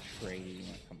most trading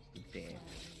when it comes to death.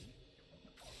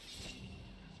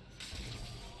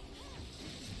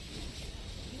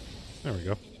 There we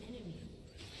go.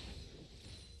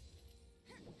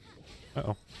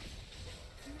 Uh-oh.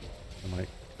 I might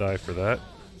die for that.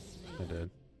 I did.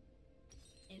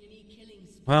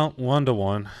 Well,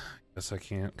 1-1. Guess I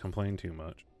can't complain too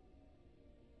much.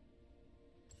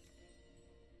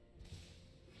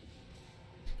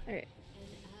 Alright.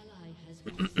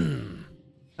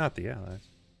 Not the allies.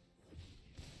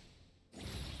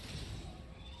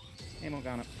 Hey,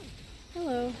 Morgana.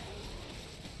 Hello.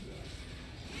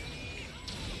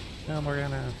 No,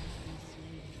 Morgana.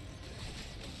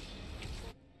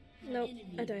 Nope,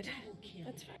 I died.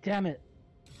 That's fine. Damn it!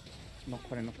 Not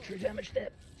quite enough true damage there.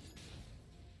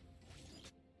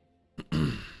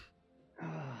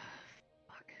 Ah,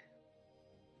 fuck.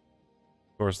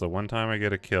 Of course, the one time I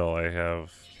get a kill, I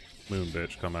have Moon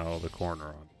Bitch come out of the corner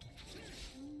on.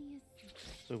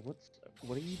 So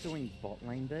what are you doing, bot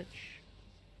lane, bitch?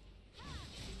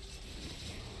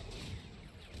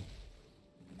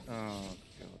 Oh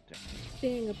god damn it.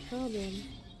 Being a problem.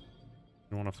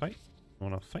 You wanna fight? You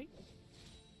wanna fight?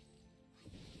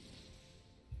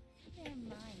 They're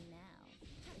mine now.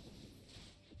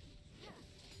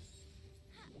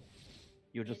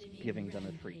 You're just giving them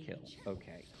a free kill.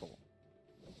 Okay, cool.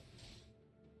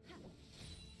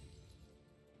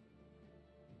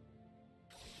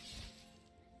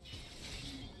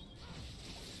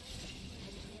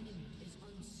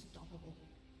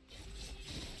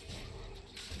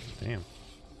 Damn.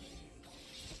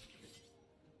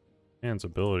 Man's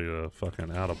ability to fucking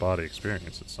out-of-body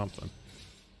experience is something.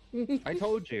 I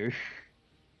told you.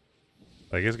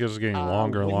 I guess it's getting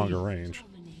longer and when longer he's- range.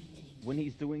 When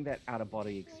he's doing that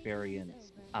out-of-body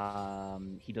experience,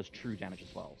 he does true damage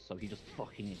as well. So he just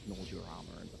fucking ignores your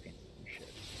armor and defense and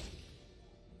shit.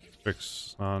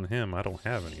 Tricks on him, I don't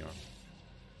have any on.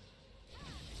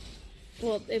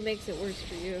 Well, it makes it worse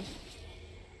for you.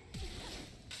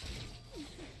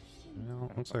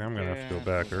 Well, looks like I'm gonna have to go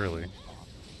back early.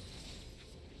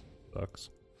 Sucks.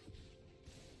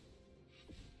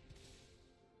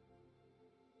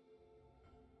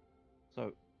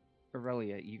 So,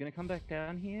 Aurelia, you gonna come back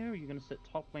down here, or are you gonna sit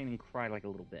top lane and cry like a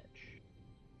little bitch?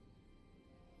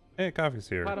 Hey, coffee's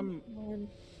here. Pardon,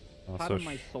 Also, pardon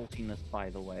my saltiness, by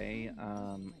the way.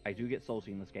 I do get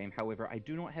salty in this game. However, I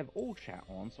do not have all chat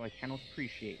on, so I cannot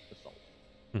appreciate the salt.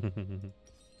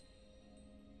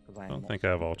 I don't think I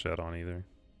have all chat on either.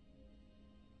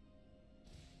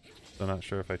 So I'm not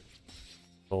sure if I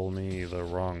told me the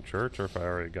wrong church or if I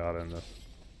already got in the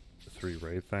 3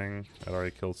 raid thing. I'd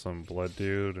already killed some blood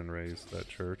dude and raised that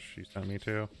church she sent me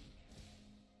to.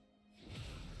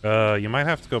 You might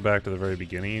have to go back to the very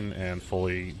beginning and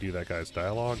fully do that guy's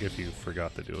dialogue if you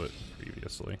forgot to do it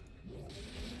previously.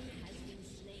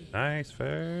 Nice,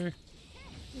 Faye.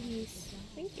 Yes.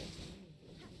 Thank you.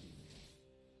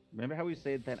 Remember how we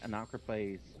said that Anakra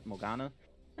plays Morgana?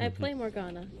 I play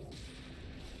Morgana.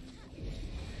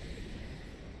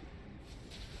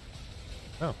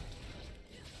 Oh.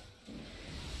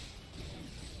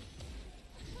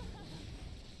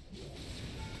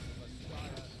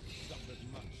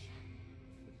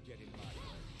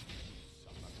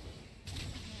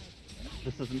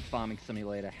 This isn't Farming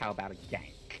Simulator, how about a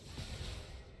gank?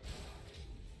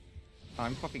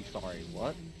 I'm fucking sorry,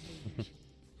 what?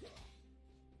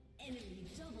 Enemy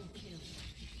double kill.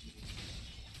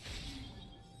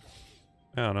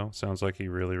 I don't know. Sounds like he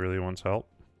really, really wants help.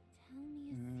 Tell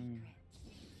me a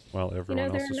secret. While You everyone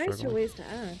know, there else are is nicer struggling. ways to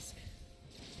ask.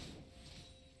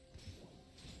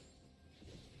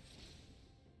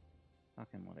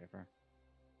 Fucking whatever.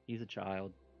 He's a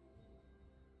child.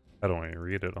 I don't even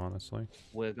read it, honestly.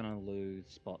 We're gonna lose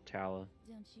Spot Tower.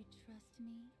 Don't you trust me?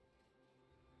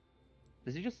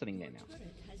 Is he just sitting there now?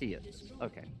 He is.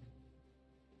 Okay.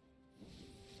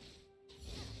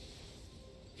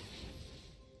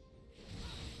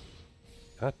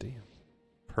 God damn.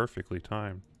 Perfectly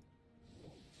timed.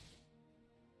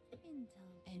 Intel.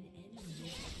 An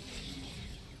enemy.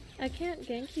 I can't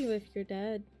gank you if you're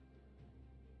dead.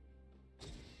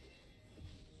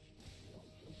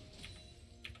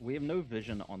 We have no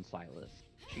vision on Silas.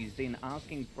 She's then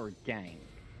asking for a gang,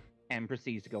 and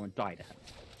proceeds to go and die to him.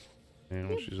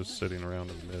 And she's just sitting around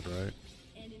in the mid, right?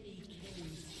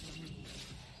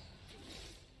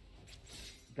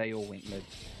 They all went mid.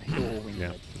 They all went Yeah,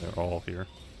 mid. they're all here.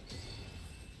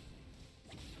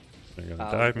 They're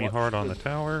gonna dive me watch hard on the- the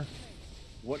tower.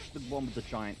 Watch the one with the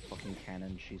giant fucking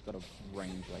cannon. She's got a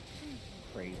range like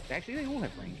crazy. Actually, they all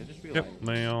have range. I just realized. Yep,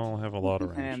 they all have a lot of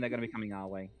range. And they're gonna be coming our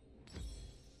way.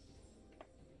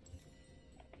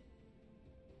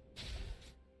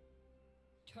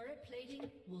 Turret plating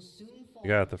will soon fall. You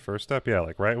got the first step, yeah,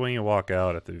 like right when you walk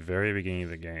out at the very beginning of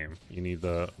the game, you need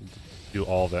to do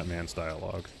all that man's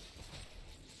dialogue.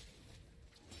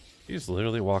 You just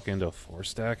literally walk into a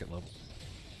 4-stack at level.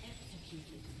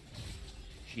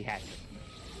 She has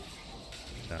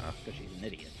to, Nah, because she's an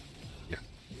idiot. yeah.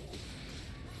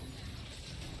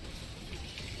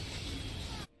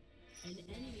 An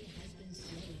enemy has been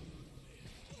slain.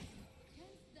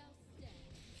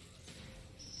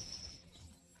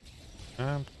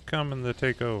 I'm coming to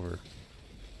take over.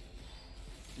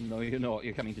 No, you're not.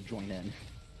 You're coming to join in.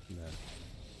 Nah.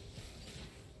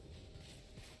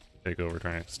 Take over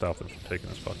trying to stop them from taking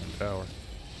this fucking tower.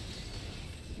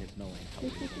 There's no way in hell we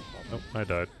were gonna stop him. Nope, I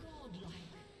died.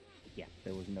 Yeah,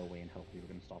 there was no way in hell we were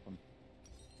gonna stop him.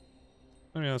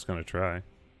 I mean, I was gonna try.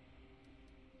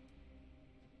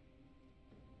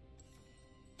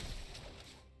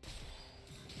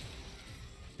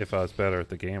 If I was better at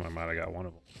the game, I might have got one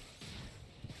of them.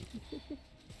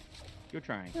 You're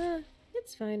trying.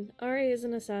 It's fine. Ari is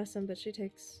an assassin, but she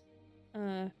takes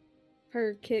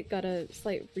her kit got a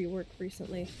slight rework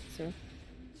recently, so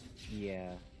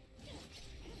Yeah.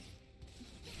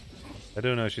 I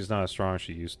do know she's not as strong as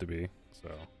she used to be, so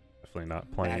definitely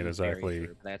not playing That it is very exactly.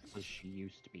 true. That's because she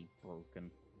used to be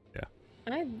broken.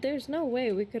 there's no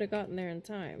way we could have gotten there in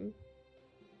time.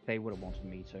 They would have wanted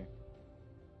me to.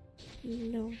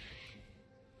 No.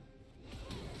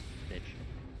 Bitch.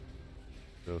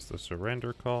 Goes the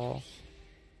surrender call.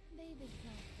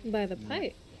 By the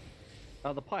pipe.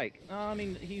 The Pike. I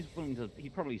mean, he's willing to. He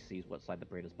probably sees what side the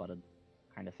bread is buttered,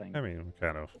 kind of thing. I mean,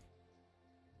 kind of.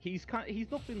 He's not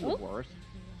been the Oh. worst.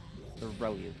 The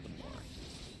Rally has been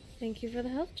worse. Thank you for the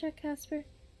health check, Casper.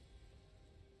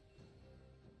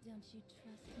 Don't you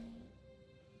trust me?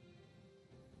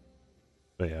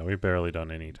 But yeah, we barely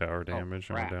done any tower damage,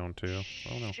 and we're crap. down 2.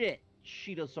 Oh no. Shit!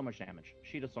 She does so much damage.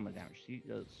 She does so much damage. She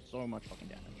does so much fucking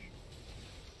damage.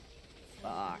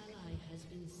 Fuck. Ally has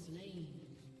been slain.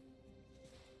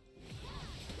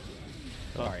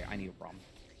 Sorry, I need a bomb. An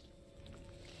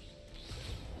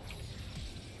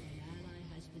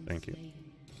ally has been Thank you. slain.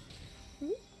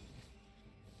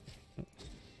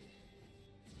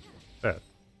 Bad.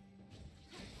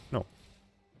 No.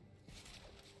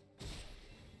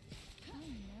 I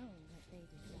know what they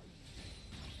deserve.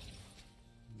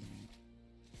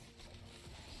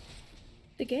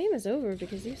 The game is over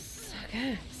because you suck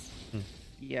ass.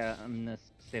 Yeah, I'm the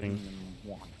 7-1.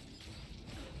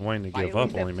 Wanting to I give own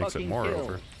up that only makes it fucking more kill.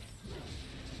 over.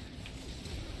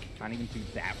 Can't even do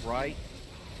that right.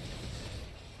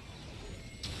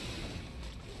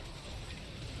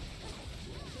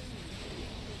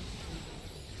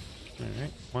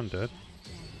 Alright, one dead.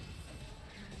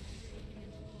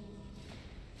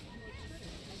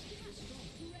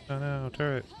 Oh no,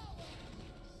 turret.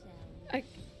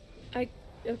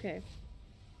 Okay.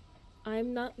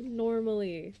 I'm not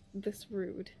normally this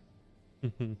rude.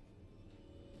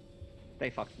 They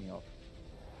fucked me off.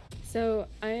 So,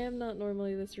 I am not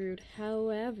normally this rude.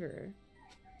 However,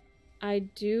 I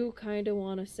do kind of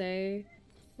want to say,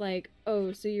 like,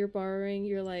 oh, so you're borrowing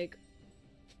your, like,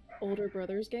 older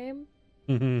brother's game?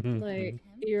 Like,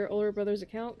 your older brother's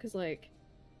account? Because, like,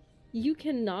 you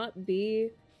cannot be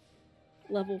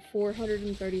level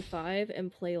 435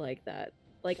 and play like that.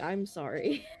 Like, I'm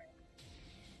sorry.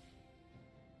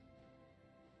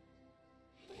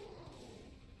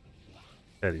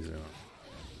 Eddie's in.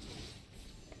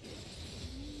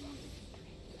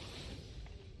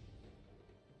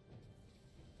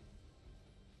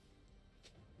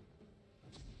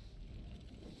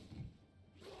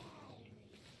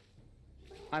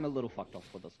 I'm a little fucked off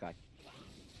with this guy.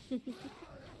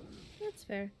 That's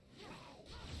fair.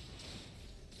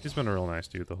 He's been a real nice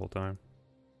dude the whole time.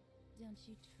 Don't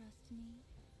you trust me?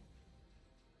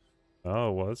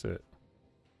 Oh, was it?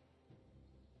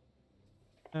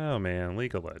 Oh man,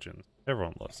 League of Legends.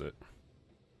 Everyone loves it.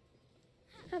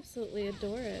 Absolutely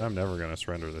adore it. I'm never gonna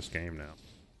surrender this game now.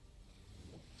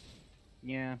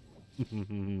 Yeah.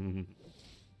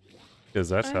 Because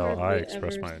that's I how I hardly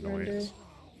express ever my surrender. annoyance.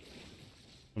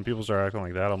 When people start acting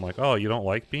like that, I'm like, oh, you don't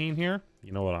like being here?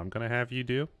 You know what I'm gonna have you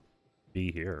do?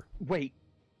 Be here. Wait,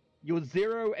 you're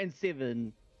 0 and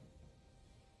 7.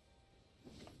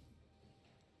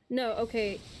 No,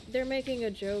 okay. They're making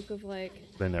a joke of like,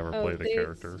 They never oh, play the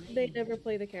character. They never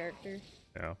play the character.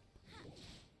 Yeah.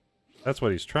 That's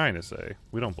what he's trying to say.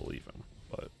 We don't believe him,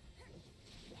 but...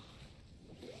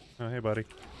 Oh, hey, buddy.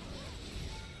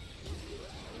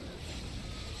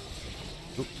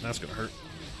 Oop, that's gonna hurt.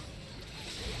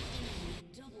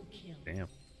 Double kill. Damn.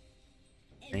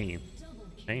 Pain. Double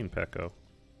kill. Pain, Pecco.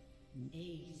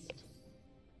 Aced.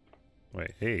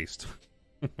 Wait, haste.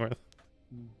 Where-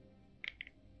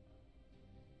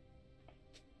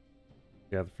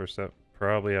 Yeah, the first step.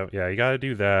 Probably, yeah, you gotta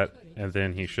do that, and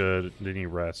then then you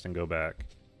rest and go back.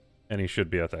 And he should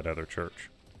be at that other church.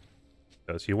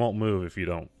 Because he won't move if you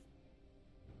don't.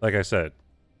 Like I said,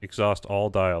 exhaust all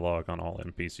dialogue on all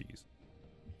NPCs.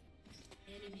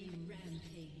 Enemy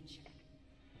rampage.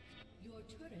 Your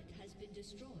turret has been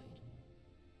destroyed.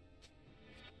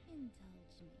 Indulge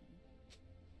me.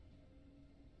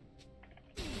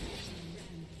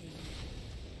 Rampage.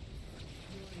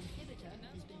 Your inhibitor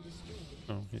has been destroyed.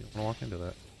 Oh, you don't wanna walk into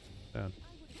that. Bad.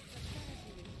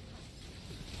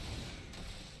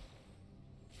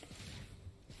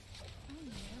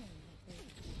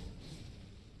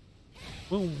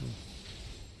 Boom.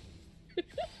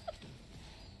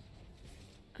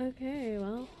 Okay,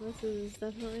 well, this is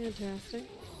definitely interesting.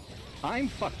 I'm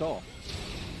fucked off.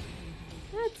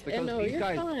 That's Because no, these you're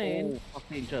guys fine. all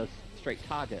fucking just straight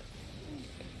target.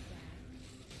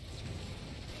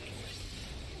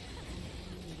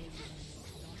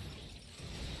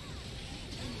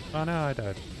 Oh no, I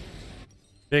died.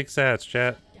 Big sats,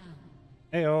 chat.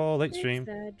 Hey, oh, late Thanks, stream.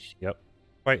 Sedge. Yep.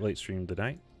 Quite late stream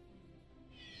tonight.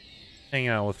 Hanging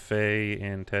out with Faye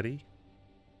and Teddy.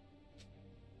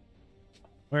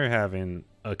 We're having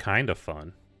a kind of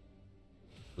fun.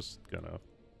 Just gonna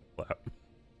clap.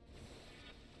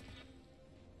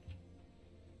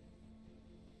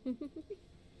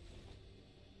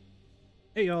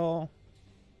 Hey y'all.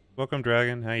 Welcome,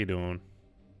 Dragon. How you doing?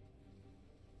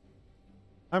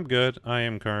 I'm good. I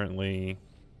am currently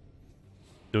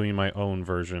doing my own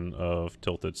version of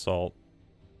Tilted Salt.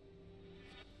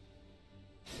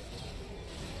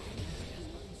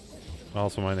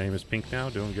 Also, my name is Pink now.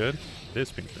 Doing good. It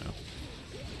is Pink now.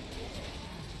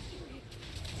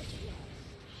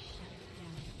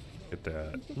 Look at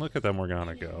that. Look at that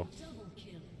Morgana go. Double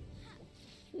kill.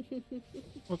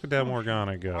 Look at that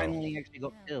Morgana go. Finally actually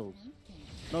got kills.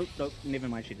 Nope, nope, never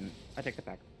mind, she didn't. I take that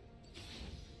back.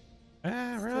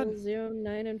 Ah, Still run. 0,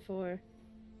 9, and 4.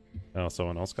 Oh,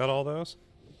 someone else got all those?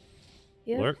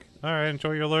 Yep. Lurk? Alright,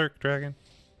 enjoy your lurk, Dragon.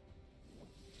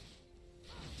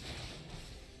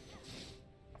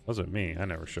 Wasn't me. I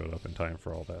never showed up in time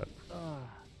for all that.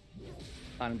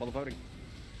 I didn't bother voting.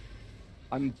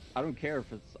 I don't care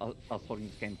if it's us holding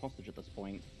this game hostage at this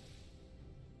point.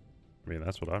 I mean,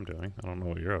 that's what I'm doing. I don't know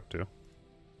what you're up to.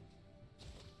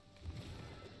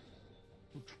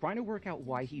 I'm trying to work out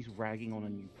why he's ragging on a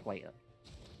new player.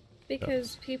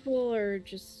 Because people are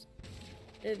just...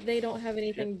 They don't have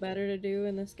anything better to do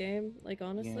in this game, like,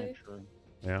 honestly. Yeah, true.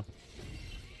 Yeah.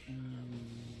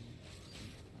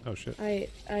 Oh, shit. I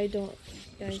don't...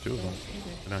 There's guys two of them. don't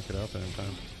either. I knocked it out there in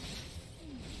time.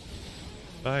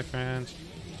 Bye, friends.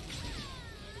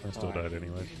 I still Alright. died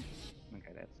anyway.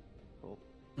 Okay, that's cool.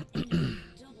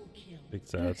 Double kill. Big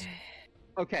sads.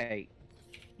 Okay,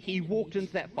 he walked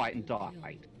into that fight and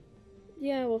died.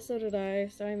 Yeah, well, so did I,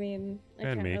 so I mean, I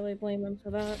And can't me. really blame him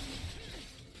for that.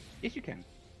 Yes, you can.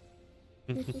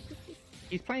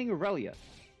 He's playing Aurelia.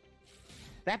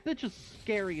 That bitch is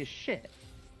scary as shit.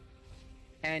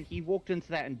 And he walked into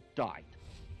that and died.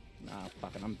 Nah,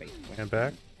 fucking, I'm basically. And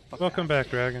back? Fuck Welcome that.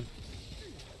 back, Dragon.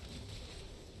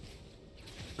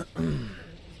 I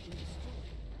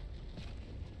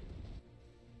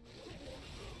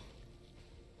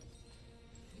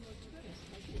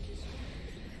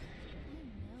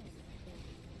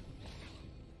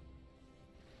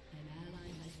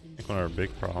think one of our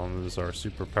big problems is our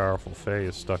super powerful Fae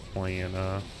is stuck playing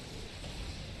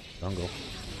jungle.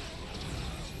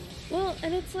 Well,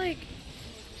 and it's like,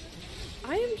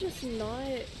 I am just not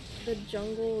the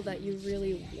jungle that you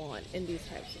really want in these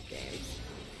types of games.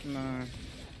 No.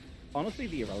 Honestly,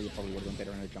 the Aurelia probably would have been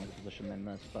better in a jungle position than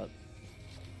this, but...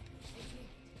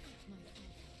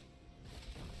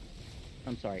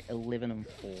 I'm sorry, 11 and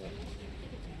 4.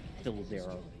 Still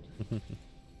 0.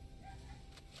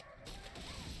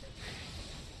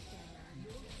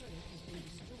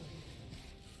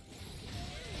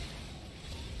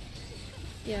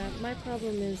 Yeah, my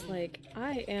problem is, like,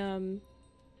 I am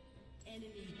Enemy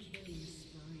killing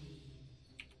spree.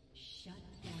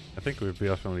 I think we'd be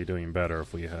definitely doing better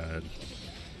if we had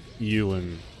you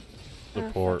and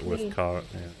support fuck with me. and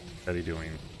Teddy doing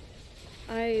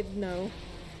I know.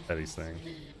 Teddy's thing.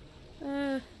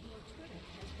 An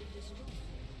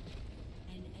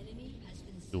enemy has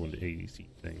been Doing slain. the ADC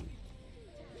thing.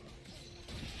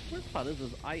 Worst part is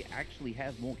I actually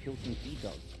have more kills than he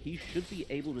does. He should be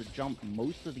able to jump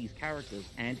most of these characters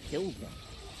and kill them.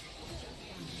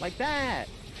 Like that!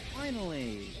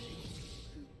 Finally!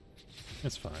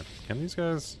 It's fine. Can these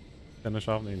guys finish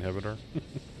off the inhibitor?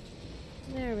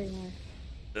 There we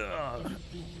are. Ugh.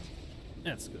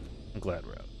 That's good. I'm glad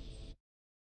we're out.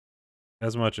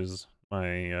 As much as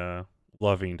my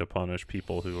loving to punish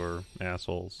people who are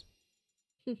assholes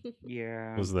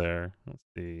Yeah. was there. Let's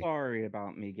see. Sorry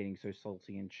about me getting so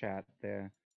salty in chat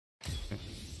there.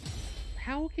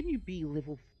 How can you be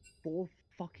level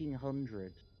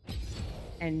 400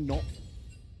 and not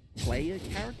play a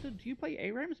character? Do you play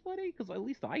ARAMs, buddy? Because at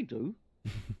least I do.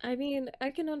 I mean,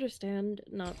 I can understand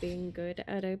not being good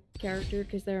at a character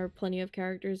because there are plenty of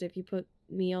characters if you put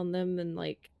me on them and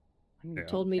like I mean, Yeah.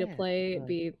 told me to fair, play, it'd but-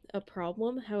 be a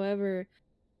problem. However,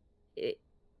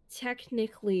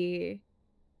 technically,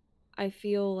 I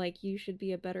feel like you should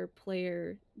be a better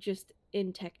player just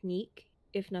in technique,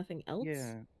 if nothing else.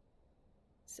 Yeah.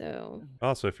 So,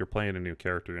 Also, if you're playing a new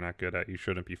character you're not good at, you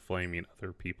shouldn't be flaming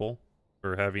other people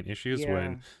for having issues Yeah.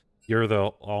 when you're the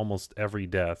almost every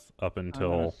death up I'm until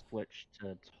gonna switch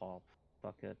to top.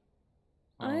 Fuck it.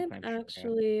 I'll I'm claim Shredder.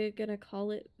 actually gonna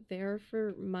call it there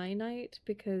for my night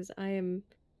because I am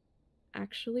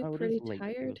actually Oh, it is pretty late,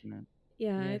 tired. isn't it?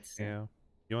 Yeah, Yes. it's yeah.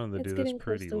 You wanted to it's do this getting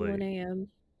close pretty to 1 late. a.m.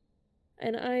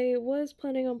 And I was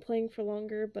planning on playing for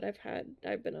longer, but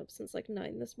I've been up since like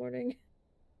 9 this morning.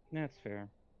 That's fair.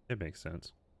 It makes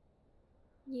sense.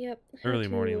 Yep. had Early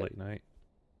morning, to- late night.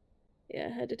 Yeah,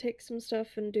 had to take some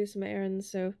stuff and do some errands,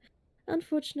 so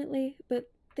unfortunately, but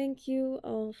thank you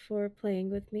all for playing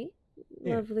with me.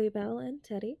 Yeah. Lovely Belle and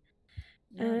Teddy.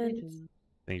 Yeah, me And too.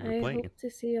 Thank you for I playing. hope to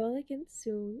see you all again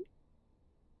soon.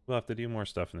 We'll have to do more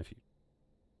stuff in the future.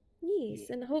 Yes,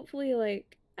 and hopefully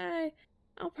like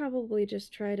I'll probably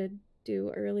just try to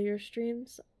do earlier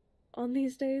streams on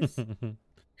these days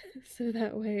so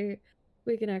that way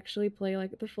we can actually play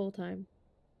like the full time.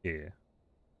 Yeah.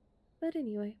 But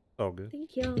anyway, All good.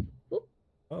 thank y'all. Oop,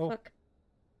 Oh, fuck.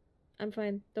 I'm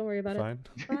fine. Don't worry about fine.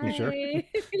 it. You sure?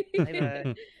 Bye.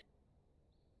 Bye-bye.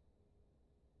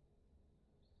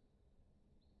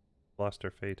 Lost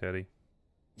her fate, Eddie.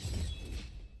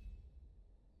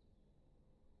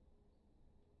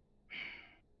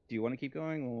 Do you want to keep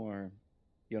going, or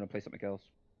you want to play something else?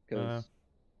 Because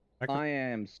I could- I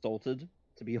am salted,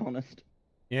 to be honest.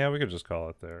 Yeah, we could just call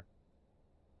it there.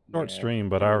 Short Yeah, stream,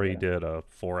 but I yeah. already did a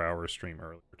 4-hour stream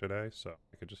earlier today, so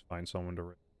I could just find someone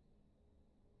to.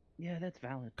 Yeah, that's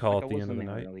valid. Call Like, it I the was end of in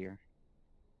the there night. Earlier.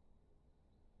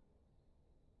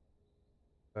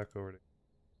 Back over to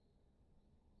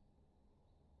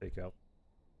take out.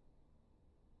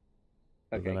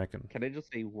 So Okay. then I can. Can I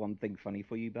just say one thing funny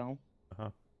for you, Belle? Uh-huh.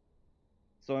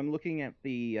 So I'm looking at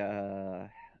the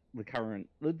current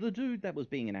the dude that was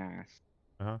being an ass.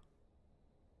 Uh-huh.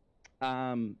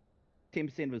 10%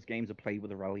 of his games are played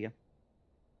with Aurelia.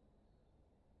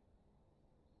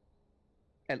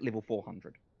 At level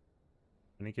 400.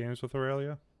 Any games with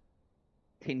Aurelia?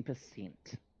 10%.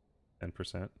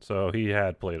 10%. So he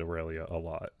had played Aurelia a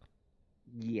lot.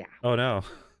 Yeah. Oh no.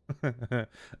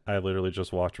 I literally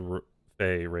just watched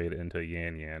Faye raid into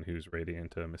Yan Yan, who's raiding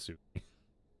into Masuki.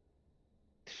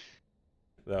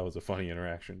 That was a funny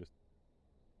interaction. Just...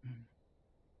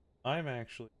 I'm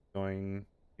actually going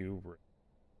to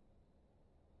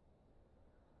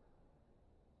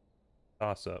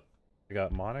toss up. I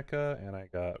got Monica and I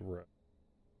got Rose.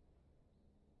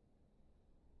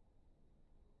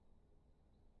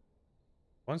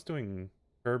 One's doing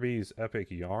Kirby's Epic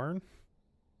Yarn,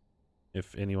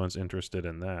 if anyone's interested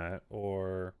in that,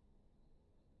 or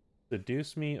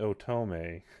Seduce Me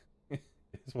Otome is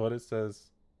what it says.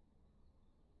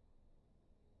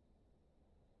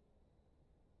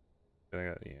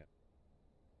 Yeah.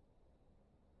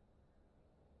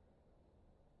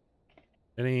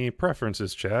 Any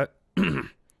preferences, chat? You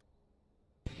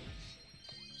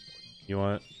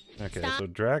want... Okay, Stop. so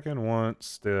Dragon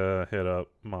wants to hit up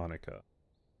Monica.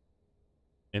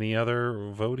 Any other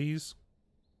voties?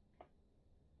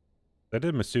 I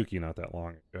did Masuki not that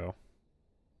long ago.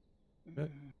 I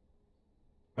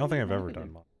don't think I've ever Monica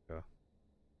done then. Monica.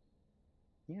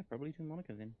 Yeah, probably do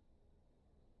Monica then.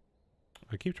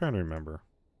 I keep trying to remember.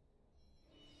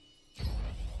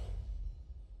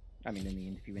 I mean, in the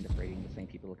end, if you end up raiding the same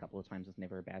people a couple of times, it's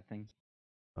never a bad thing.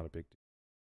 Not a big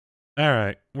deal.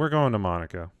 Alright, we're going to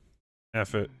Monica.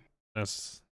 F it. I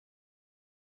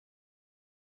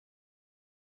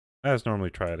just normally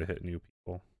try to hit new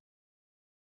people.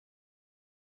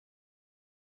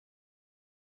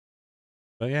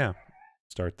 But yeah,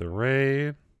 start the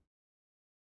raid.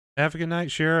 Have a good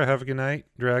night, Shira. Have a good night,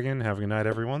 Dragon. Have a good night,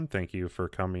 everyone. Thank you for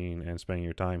coming and spending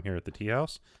your time here at the Tea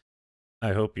House.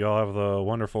 I hope you all have the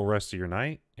wonderful rest of your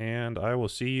night, and I will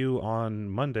see you on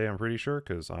Monday, I'm pretty sure,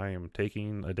 because I am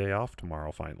taking a day off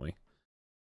tomorrow, finally.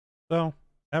 So,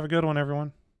 have a good one,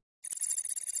 everyone.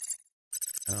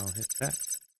 I'll hit that.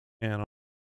 And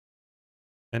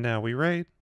now we raid.